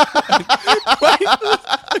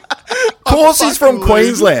course he's from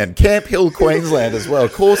Queensland, Camp Hill, Queensland as well.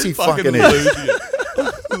 Of course he fucking is.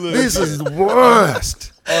 This is the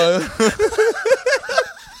worst.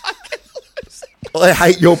 I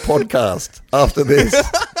hate your podcast after this.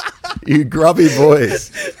 You grubby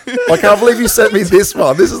boys. I can't believe you sent me this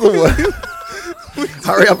one. This is the worst.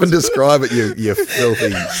 Hurry up and describe it, you filthy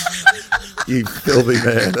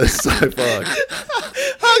man. That's so fucked.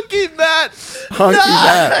 Hunky Matt.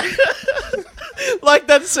 Matt. Like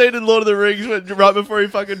that scene in Lord of the Rings when, right before he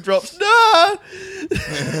fucking drops. No.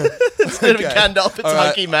 Instead of Gandalf, it's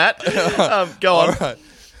Hunky Matt. Go on.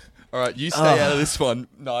 All right. You stay out of this one,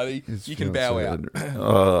 Nighty. You can bow out.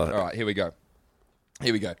 All right. Here we go.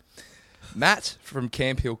 Matt from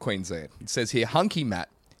Camp Hill, Queensland. It says here, Hunky Matt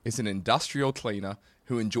is an industrial cleaner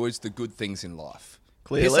who enjoys the good things in life.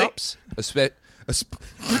 Clearly.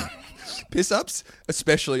 Piss-ups,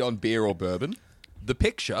 especially on beer or bourbon. The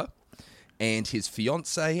picture, and his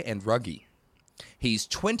fiancée and ruggie. He's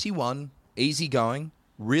 21, easygoing,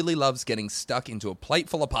 really loves getting stuck into a plate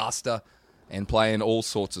full of pasta and playing all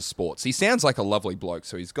sorts of sports. He sounds like a lovely bloke.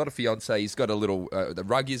 So he's got a fiancée, he's got a little, the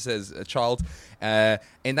ruggies as a child, and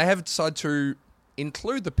they have decided to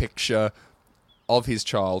include the picture of his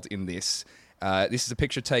child in this. This is a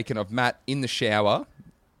picture taken of Matt in the shower.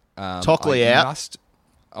 Tockley out.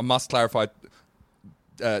 I must clarify,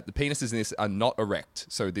 the penises in this are not erect,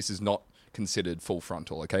 so this is not considered full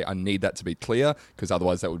frontal, okay? I need that to be clear, because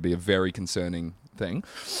otherwise that would be a very concerning thing.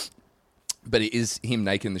 But it is him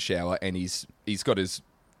naked in the shower, and he's got his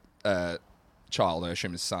child, I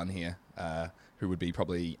assume his son here, who would be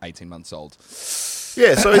probably 18 months old.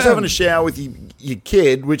 Yeah, so he's having a shower with your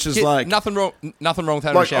kid, which is like nothing wrong with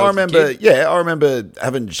having a shower. I remember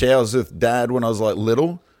having showers with Dad when I was like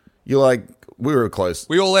little. You're like, we were close.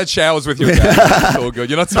 We all had showers with your dad. It's all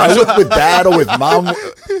good. You're not with Dad or with Mum,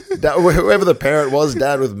 whoever the parent was,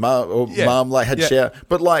 Dad with Mum or Mum like had shower,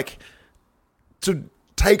 but like to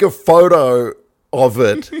take a photo of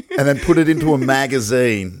it and then put it into a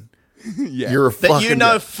magazine. Yeah. You're a fucking... You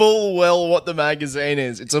know full well what the magazine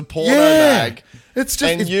is. It's a porno mag. It's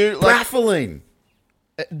just baffling.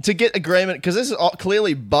 To get agreement, because this is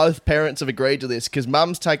clearly both parents have agreed to this, because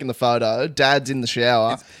Mum's taking the photo, Dad's in the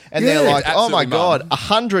shower, they're like, oh my God,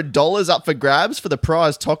 $100 up for grabs for the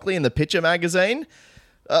prize Tockley in the picture magazine?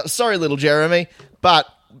 Sorry, little Jeremy, but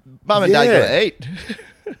Mum and Dad gotta eat.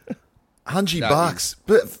 $100.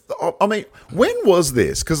 But I mean, when was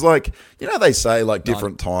this? Because they say like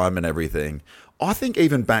different time and everything. I think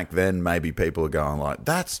even back then, maybe people are going like,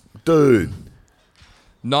 that's, dude.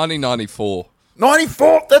 1994.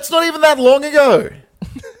 94? That's not even that long ago.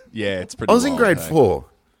 Yeah, it's pretty I was in grade 4.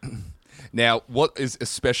 Now, what is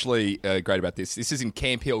especially great about this is in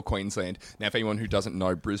Camp Hill, Queensland. Now, for anyone who doesn't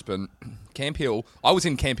know Brisbane, Camp Hill, I was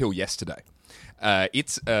in Camp Hill yesterday.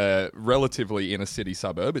 It's relatively inner city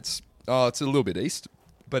suburb. It's a little bit east,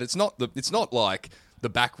 but it's not like the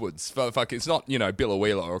backwoods. It's not,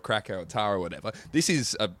 Billawheeler or Krakow or Tara or whatever. This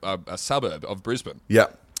is a suburb of Brisbane. Yeah.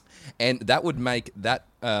 And that would make that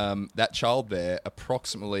child there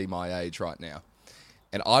approximately my age right now.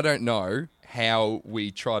 And I don't know how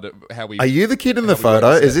we. Are you the kid in the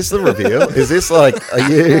photo? Is this the reveal? Is this like, are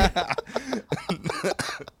you?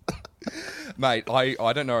 Mate,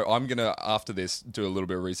 I don't know. I'm going to, after this, do a little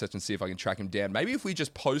bit of research and see if I can track him down. Maybe if we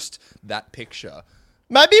just post that picture.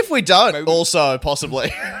 Maybe if we don't, also,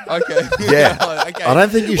 possibly. Okay. Yeah. Okay. I don't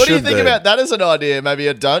think you should. What do you think about that as an idea?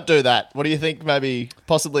 Maybe don't do that. What do you think? Maybe,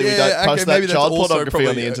 possibly, we don't post that child pornography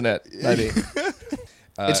on the internet. Maybe.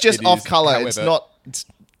 It's just off colour. However, it's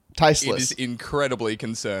tasteless. It is incredibly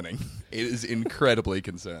concerning.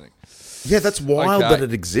 Yeah, that's wild that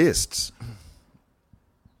it exists.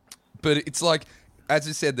 But it's like, as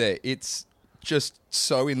I said there, it's just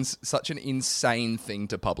such an insane thing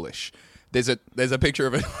to publish. There's a picture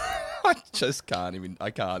of it. I just can't even.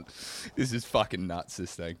 I can't. This is fucking nuts,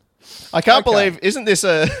 this thing. I can't believe, isn't this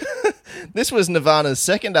this was Nirvana's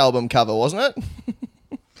second album cover, wasn't it?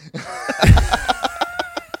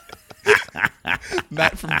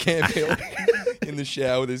 Matt from Camp Hill in the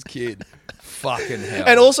shower with his kid. Fucking hell.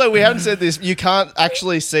 And also, we haven't said this. You can't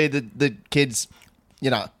actually see the kid's.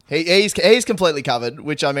 He's completely covered,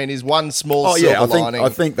 which I mean is one small silver lining. I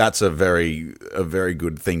think that's a very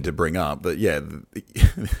good thing to bring up. But yeah,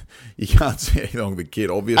 you can't see anything wrong with the kid,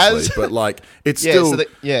 obviously. But like, it's still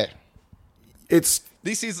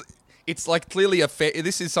It's like clearly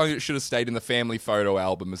this is something that should have stayed in the family photo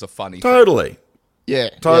album as a funny totally. thing.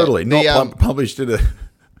 Totally. Not published in a.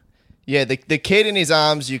 Yeah, the kid in his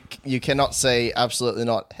arms, you cannot see, absolutely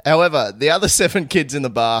not. However, the other 7 kids in the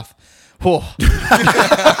bath,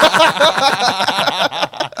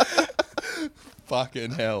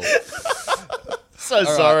 fucking hell.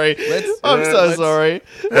 Sorry. I'm so sorry.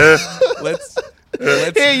 Let's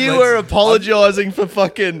Here you were apologising for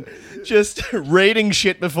fucking just reading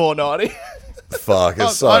shit before 90. Fuck,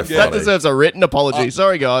 it's so funny. That deserves a written apology.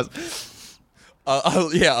 Sorry, guys.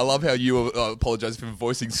 I love how you were apologising for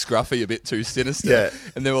voicing Scruffy a bit too sinister. Yeah.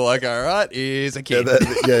 And they were like, all right, here's a kid.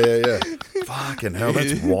 Yeah. Fucking hell,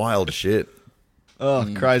 that's wild shit.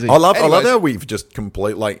 Oh, crazy. I love how we've just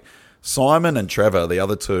like Simon and Trevor, the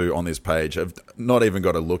other two on this page, have not even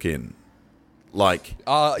got a look in. Like,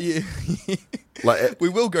 yeah. like we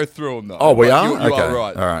will go through them though. Oh, we are? You Okay. are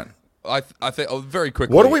right. All right. I think very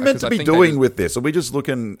quickly. What are we meant to because be I think doing with this? Are we just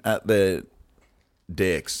looking at their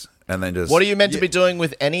decks and then just... What are you meant to be doing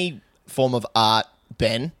with any form of art,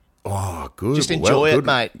 Ben? Oh, good. Just enjoy it,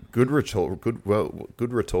 mate. Good retort. Good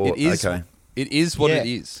retort. It is, okay. It is what it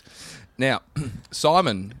is. Now,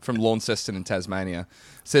 Simon from Launceston in Tasmania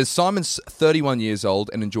says Simon's 31 years old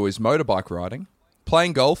and enjoys motorbike riding,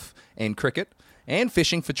 playing golf and cricket, and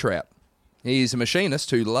fishing for trout. He's a machinist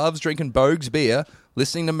who loves drinking Bogue's beer,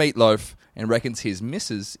 listening to Meatloaf, and reckons his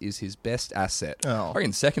missus is his best asset. Oh. I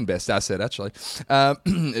reckon second best asset, actually.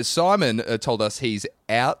 Simon told us he's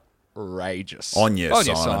outrageous. On you,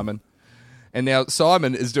 Simon. And now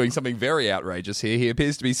Simon is doing something very outrageous here. He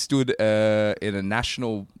appears to be stood in a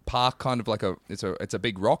national park, kind of like it's a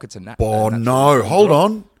big rock. It's a no, hold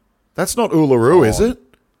on. That's not Uluru, is it?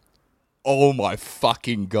 Oh my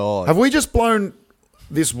fucking God. Have we just blown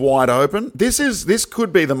this wide open? This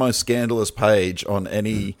could be the most scandalous page on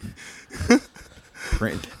any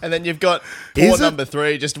print. And then you've got port number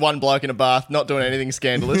 3, just one bloke in a bath, not doing anything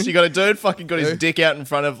scandalous. You got a dude fucking got his dick out in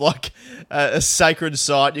front of like a sacred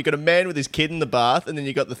site. You got a man with his kid in the bath, and then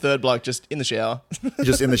you got the third bloke just in the shower.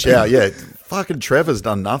 Just in the shower, yeah. Fucking Trevor's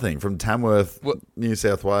done nothing from Tamworth, New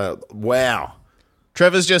South Wales. Wow.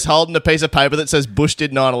 Trevor's just holding a piece of paper that says Bush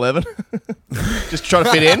did 9/11. Just trying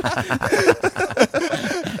to fit in.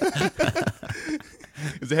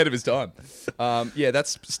 He's ahead of his time. Yeah,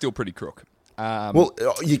 that's still pretty crook.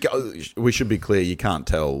 We should be clear. You can't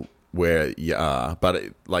tell where you are, but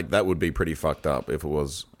that would be pretty fucked up if it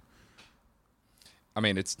was. I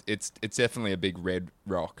mean, it's definitely a big red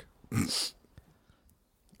rock.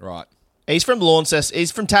 Right. He's from Launceston.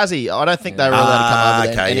 He's from Tassie. I don't think they were allowed to come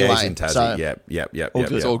over there anyway. Yeah, he's in Tassie. So, Yep.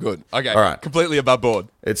 It's all good. Okay. All right. Completely above board.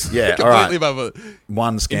 It's Completely all right. above board.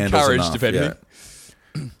 One scandal Encouraged, enough. if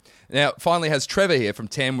anything. Now, finally has Trevor here from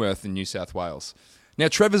Tamworth in New South Wales. Now,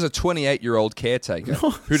 Trevor's a 28-year-old caretaker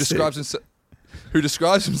who describes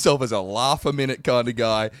himself as a laugh-a-minute kind of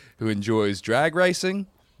guy who enjoys drag racing,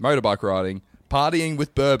 motorbike riding, partying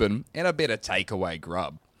with bourbon, and a bit of takeaway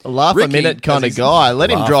grub. A laugh a minute kind of guy. Let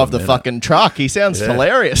him drive the fucking truck. He sounds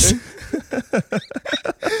hilarious.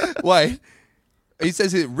 Wait. He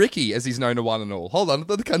says it Ricky, as he's known to one and all. Hold on. I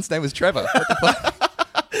thought the cunt's name was Trevor. What the fuck?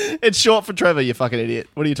 It's short for Trevor, you fucking idiot.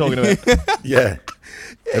 What are you talking about? Yeah.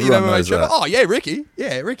 Everyone knows Trevor. that. Oh, yeah, Ricky.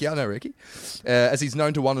 Yeah, Ricky. I know Ricky. As he's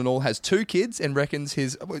known to one and all, has 2 kids and reckons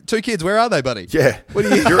his... 2 kids, where are they, buddy? Yeah. What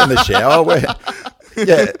are you? You're in the shower. Where?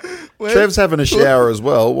 Yeah. Trev's having a shower as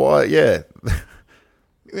well. Why? Yeah.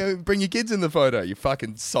 Bring your kids in the photo, you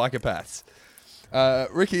fucking psychopaths.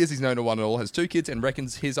 Ricky, as he's known to one and all, has 2 kids and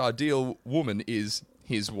reckons his ideal woman is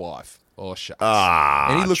his wife. Oh, shucks.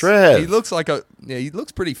 And Trev. He looks like he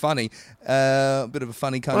looks pretty funny. Bit of a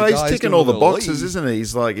funny kind of guy. He's ticking all the boxes, isn't he?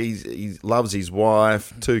 He's like, he loves his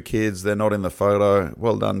wife, 2 kids, they're not in the photo.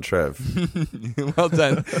 Well done, Trev. Well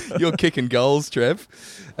done. You're kicking goals, Trev.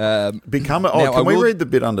 Can we read the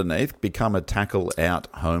bit underneath? Become a tackle out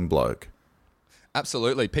home bloke.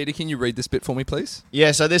 Absolutely. Peter, can you read this bit for me, please?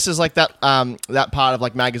 Yeah, so this is like that part of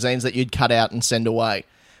like magazines that you'd cut out and send away.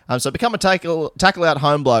 So become a tackle out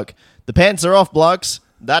home bloke. The pants are off, blokes.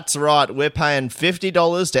 That's right. We're paying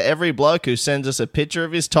 $50 to every bloke who sends us a picture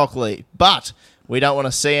of his Tockley. But we don't want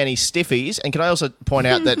to see any stiffies. And can I also point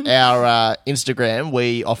out that our Instagram,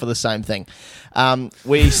 we offer the same thing.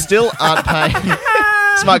 We still aren't paying...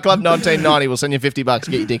 Smart Club 1990. We'll send you $50.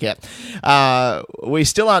 Get your dick out. We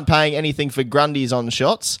still aren't paying anything for Grundies on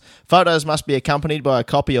shots. Photos must be accompanied by a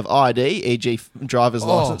copy of ID, e.g. driver's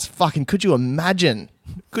license. Fucking, could you imagine?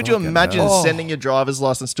 Could you imagine sending your driver's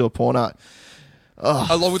license to a porno? Oh,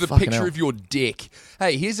 along with a fucking picture hell. of your dick.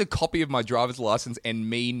 Hey, here's a copy of my driver's license and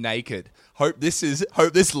me naked. Hope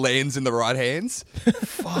this lands in the right hands.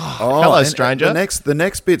 Hello, and stranger. The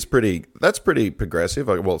next bit's that's pretty progressive.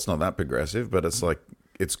 Well, it's not that progressive, but it's like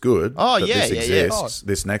it's good. Oh, that yeah, this yeah. exists.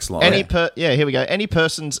 This next line. Here we go. Any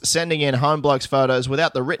persons sending in home blokes photos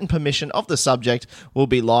without the written permission of the subject will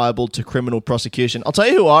be liable to criminal prosecution. I'll tell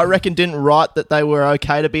you who I reckon didn't write that they were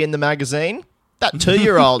okay to be in the magazine. That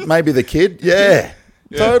 2-year-old. Maybe the kid. Yeah.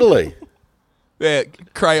 Totally. Yeah,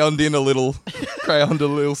 crayoned a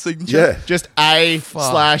little signature. Yeah. Just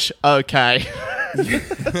A/OK.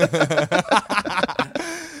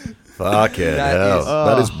 Fuck it.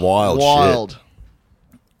 That is wild Wild. shit.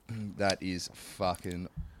 That is fucking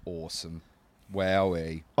awesome.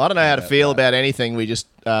 Wowee. I don't know how to feel about anything we just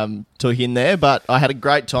took in there, but I had a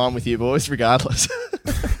great time with you boys regardless.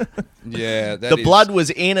 Yeah, The blood was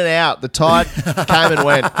in and out. The tide came and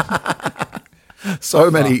went. So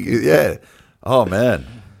many. Yeah. Oh, man.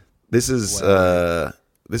 This has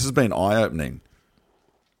been eye-opening.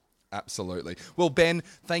 Absolutely. Well, Ben,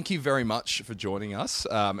 thank you very much for joining us.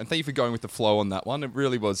 And thank you for going with the flow on that one. It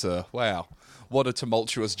really was wow. What a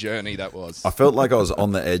tumultuous journey that was. I felt like I was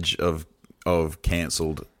on the edge of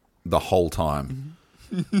cancelled the whole time.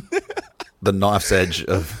 The knife's edge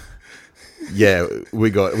of... Yeah, we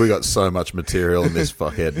got so much material in this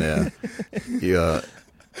fuckhead now. Yeah.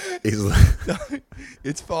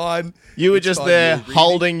 It's fine. You were just there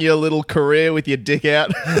holding your little career with your dick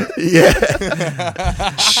out. Yeah.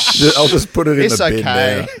 I'll just put it in It's the bin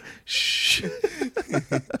okay. now. Shh.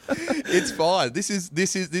 It's fine. This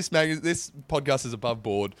podcast is above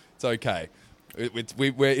board. It's okay.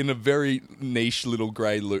 We're in a very niche little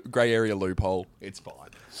grey area loophole. It's fine.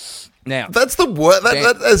 Now That's the word.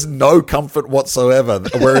 That has no comfort whatsoever.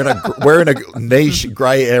 We're in a niche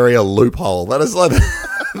grey area loophole. That is like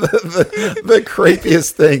the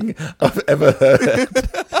creepiest thing I've ever heard.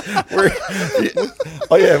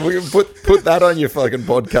 We can put that on your fucking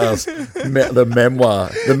podcast. The memoir,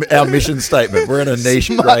 our mission statement. We're in a niche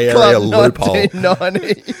grey area loophole.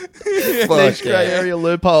 1990. Niche grey area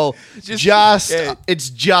loophole. It's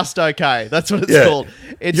just okay. That's what it's called.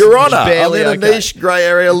 It's Your Honour, I'm barely in a okay. niche grey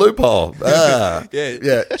area loophole. yeah.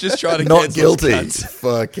 Just try to not cancel guilty. cunts.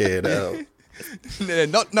 Fucking hell.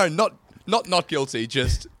 Not guilty.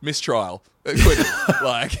 Just mistrial. Acquitted.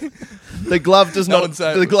 Like The glove does No not. one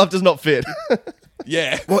say- The glove does not fit.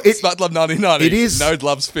 yeah. Well, Smart Club 1990. it is- No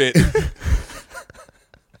gloves fit.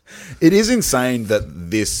 It is insane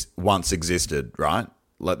that this once existed, right?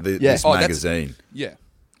 Like this Oh, that's- magazine. Yeah.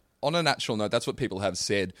 On a natural note, that's what people have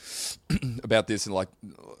said about this, and like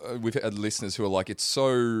we've had listeners who are like, it's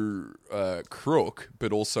so crook,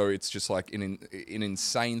 but also it's just like an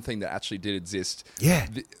insane thing that actually did exist. Yeah.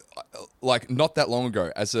 Like not that long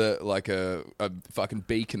ago, as a fucking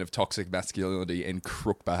beacon of toxic masculinity and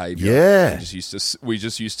crook behavior. Yeah. we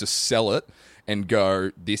just used to sell it and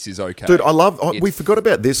go, this is okay, Dude, I love... we It's- forgot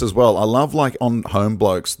about this as well. I love, like, on Home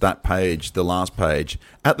Blokes, that page, the last page,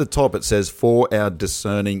 at the top it says, for our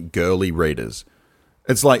discerning girly readers.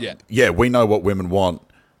 It's like, yeah, we know what women want.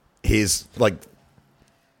 Here's, like...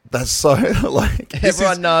 That's so, like...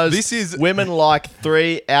 Everyone knows women like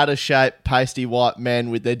 3 out-of-shape, pasty white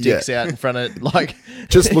men with their dicks out in front of, like...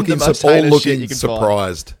 Just looking, the most all heinous shit looking you can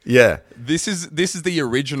surprised. Yeah. This is the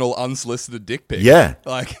original unsolicited dick pic. Yeah.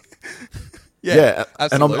 Like... Yeah,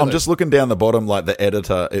 and absolutely. I'm just looking down the bottom, like the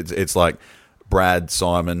editor. It's like Brad,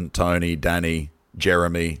 Simon, Tony, Danny,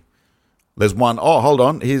 Jeremy. There's one. Oh, hold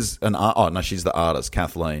on. Here's an. Oh no, she's the artist,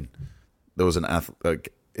 Kathleen. There was an.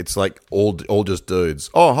 It's like all just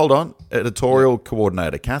dudes. Oh, hold on. Editorial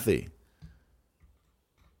coordinator, Kathy.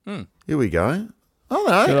 Here we go. Oh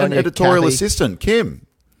no, Good on an you, editorial Kathy. assistant, Kim.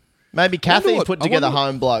 Maybe Kathy what- put I together wonder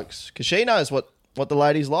home blokes because she knows what the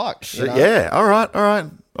ladies like. You know? Yeah. All right.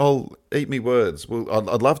 I'll eat me words. Well,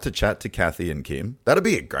 I'd love to chat to Kathy and Kim. That'd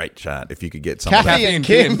be a great chat if you could get some. Kathy and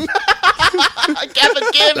Kim. Kathy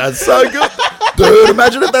and Kim. That's so good, dude.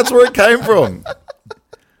 Imagine if that's where it came from.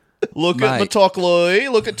 Look at Mate. Matockley.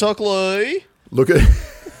 Look at Tockley. Look at.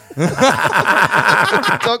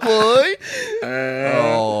 Tockley.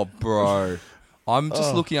 Oh, bro. I'm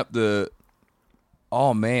just looking up the...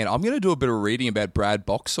 Oh, man. I'm going to do a bit of reading about Brad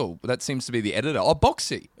Boxall. That seems to be the editor. Oh,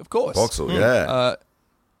 Boxy, of course. Boxall, yeah.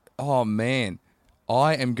 Oh, man.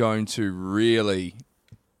 I am going to really...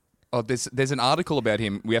 Oh, there's an article about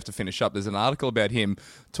him. We have to finish up. There's an article about him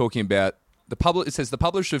talking about It says the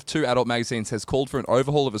publisher of 2 adult magazines has called for an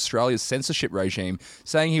overhaul of Australia's censorship regime,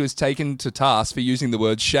 saying he was taken to task for using the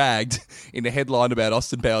word shagged in a headline about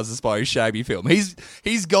Austin Powers' aspiring Shabby film.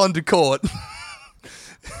 He's gone to court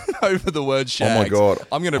over the word shagged. Oh my God.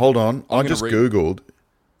 Hold on. I just Googled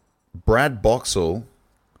Brad Boxall.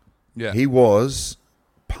 Yeah. He was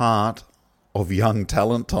part of Young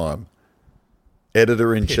Talent Time.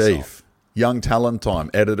 Editor-in-Chief. Young Talent Time.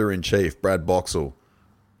 Editor-in-Chief. Brad Boxall.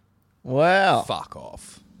 Wow. Fuck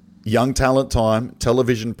off. Young Talent Time,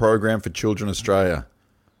 television program for Children Australia.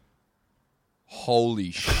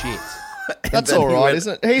 Holy shit. That's all right,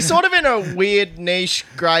 isn't it? He's sort of in a weird niche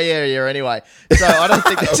grey area anyway. So I don't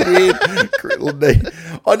think that's weird.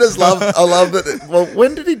 I love that. Well,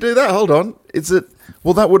 when did he do that? Hold on.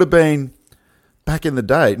 Well, that would have been back in the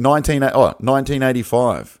day,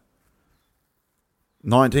 1985.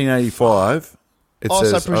 1985. It so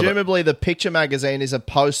says, presumably the Picture magazine is a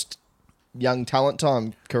post Young Talent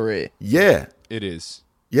Time career. Yeah. It is.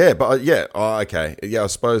 Yeah, but okay. Yeah, I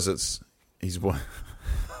suppose he's fallen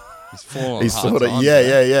on he's hard sort of times,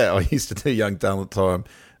 yeah. I used to do Young Talent Time,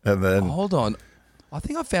 and then hold on. I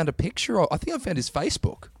think I found a picture. I think I found his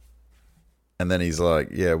Facebook. And then he's like,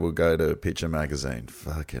 "Yeah, we'll go to Picture magazine."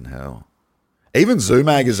 Fucking hell. Even Zoo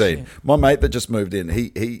magazine. My mate that just moved in,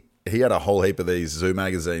 he had a whole heap of these Zoo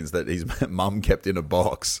magazines that his mum kept in a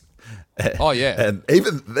box. Oh yeah, and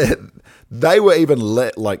even they were even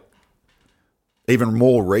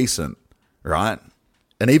more recent, right?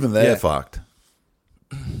 And even they're fucked.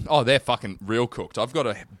 Oh, they're fucking real cooked. I've got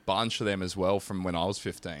a bunch of them as well from when I was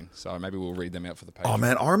 15. So maybe we'll read them out for the page. Oh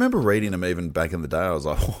man, I remember reading them even back in the day. I was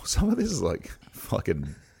like, oh, some of this is like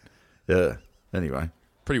fucking yeah. Anyway,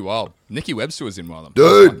 pretty wild. Nikki Webster was in one of them.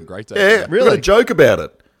 Dude, great day. Yeah, really. Wrote a joke about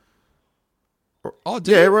it. Oh,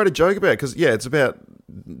 dude. Yeah, I wrote a joke about it because it's about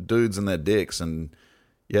dudes and their dicks and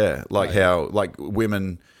how like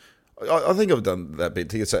women. I think I've done that bit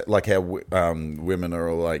too. So, like how women are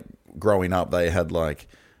all like growing up. They had like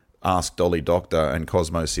Ask Dolly Doctor and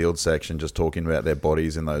Cosmo Sealed section just talking about their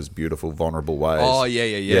bodies in those beautiful, vulnerable ways. Oh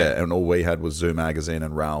yeah. And all we had was Zoo magazine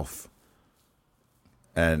and Ralph.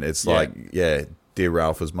 And it's like, dear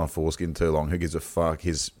Ralph, was my foreskin too long? Who gives a fuck?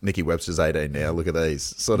 Nikki Webster's 18 now. Look at these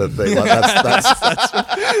sort of thing. Like that's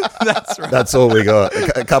right. That's all we got.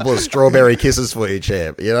 A couple of strawberry kisses for you,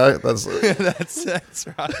 champ. You know, that's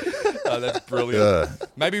right. Oh, that's brilliant. Yeah.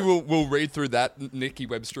 Maybe we'll read through that Nikki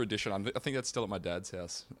Webster edition. I think that's still at my dad's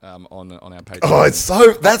house on our page. Oh,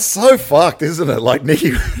 that's so fucked, isn't it? Like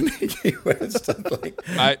Nikki Webster. Like.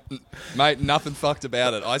 Mate, nothing fucked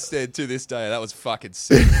about it. I said to this day that was fucking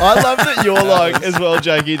sick. I love that you're like as well,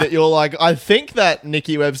 Jakey. That you're like, I think that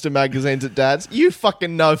Nikki Webster magazine's at Dad's. You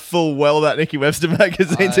fucking know full well that Nikki Webster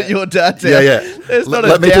magazine's at your dad's house. Yeah. There's not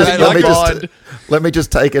a doubt in my mind. Let me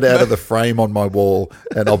just take it out of the frame on my wall,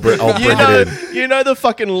 and I'll bring it in. You know the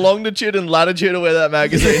fucking longitude and latitude of where that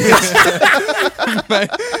magazine is. mate,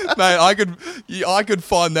 I could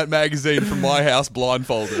find that magazine from my house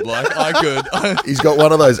blindfolded. Like I could. He's got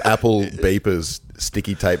one of those Apple beepers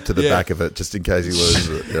sticky tape to the back of it, just in case he loses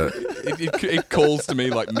it. Yeah. It calls to me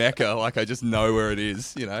like Mecca, like I just know where it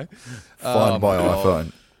is. You know, find my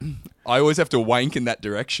iPhone. I always have to wank in that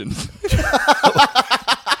direction.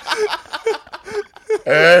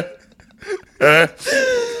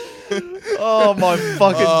 Oh my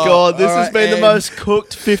fucking God. This has been the most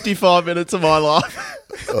cooked 55 minutes of my life.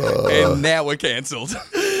 And now we're cancelled.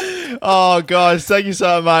 Oh, guys, thank you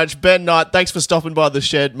so much. Ben Knight, thanks for stopping by the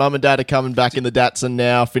shed. Mum and Dad are coming back in the Datsun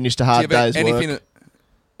now. Finished a hard day's work.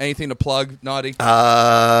 Anything to plug, Nighty?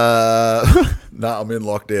 No, I'm in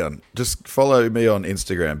lockdown. Just follow me on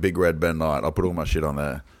Instagram, Big Red Ben Knight. I'll put all my shit on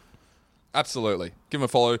there. Absolutely. Give him a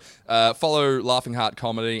follow. Follow Laughing Heart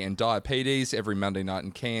Comedy and Diapedes every Monday night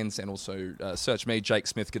in Cairns. And also search me, Jake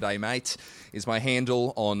Smith, G'day Mate, is my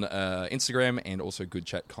handle on Instagram. And also Good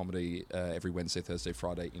Chat Comedy every Wednesday, Thursday,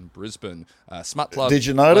 Friday in Brisbane. Smut Club. Did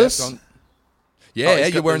you notice? Yeah,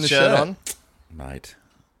 you're wearing the shirt on. Mate,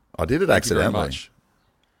 I did it accidentally. Very much.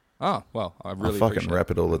 Oh, well, I really fucking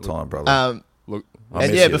rap it all the time, brother. Look,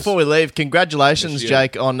 and before we leave, congratulations,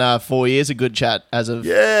 Jake, on 4 years of Good Chat as of buddy.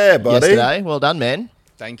 yesterday. Well done, man.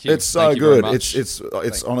 Thank you. It's so good.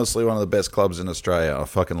 It's honestly one of the best clubs in Australia. I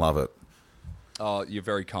fucking love it. Oh, you're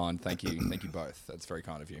very kind. Thank you. Thank you both. That's very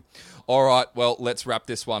kind of you. All right, well, let's wrap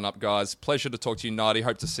this one up, guys. Pleasure to talk to you, Nighty.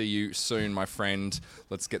 Hope to see you soon, my friend.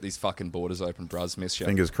 Let's get these fucking borders open, bruz. Miss you.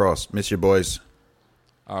 Fingers crossed. Miss you, boys.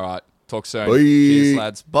 All right. Talk soon. Bye. Cheers,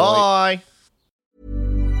 lads. Bye.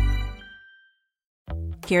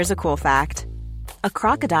 Here's a cool fact. A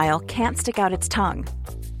crocodile can't stick out its tongue.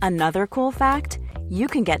 Another cool fact, you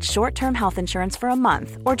can get short-term health insurance for a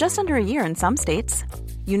month or just under a year in some states.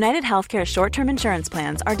 United Healthcare short-term insurance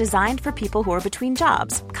plans are designed for people who are between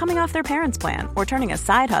jobs, coming off their parents' plan, or turning a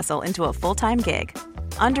side hustle into a full-time gig.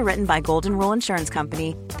 Underwritten by Golden Rule Insurance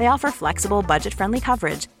Company, they offer flexible, budget-friendly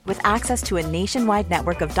coverage with access to a nationwide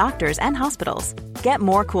network of doctors and hospitals. Get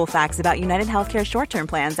more cool facts about United Healthcare short-term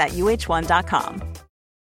plans at uh1.com.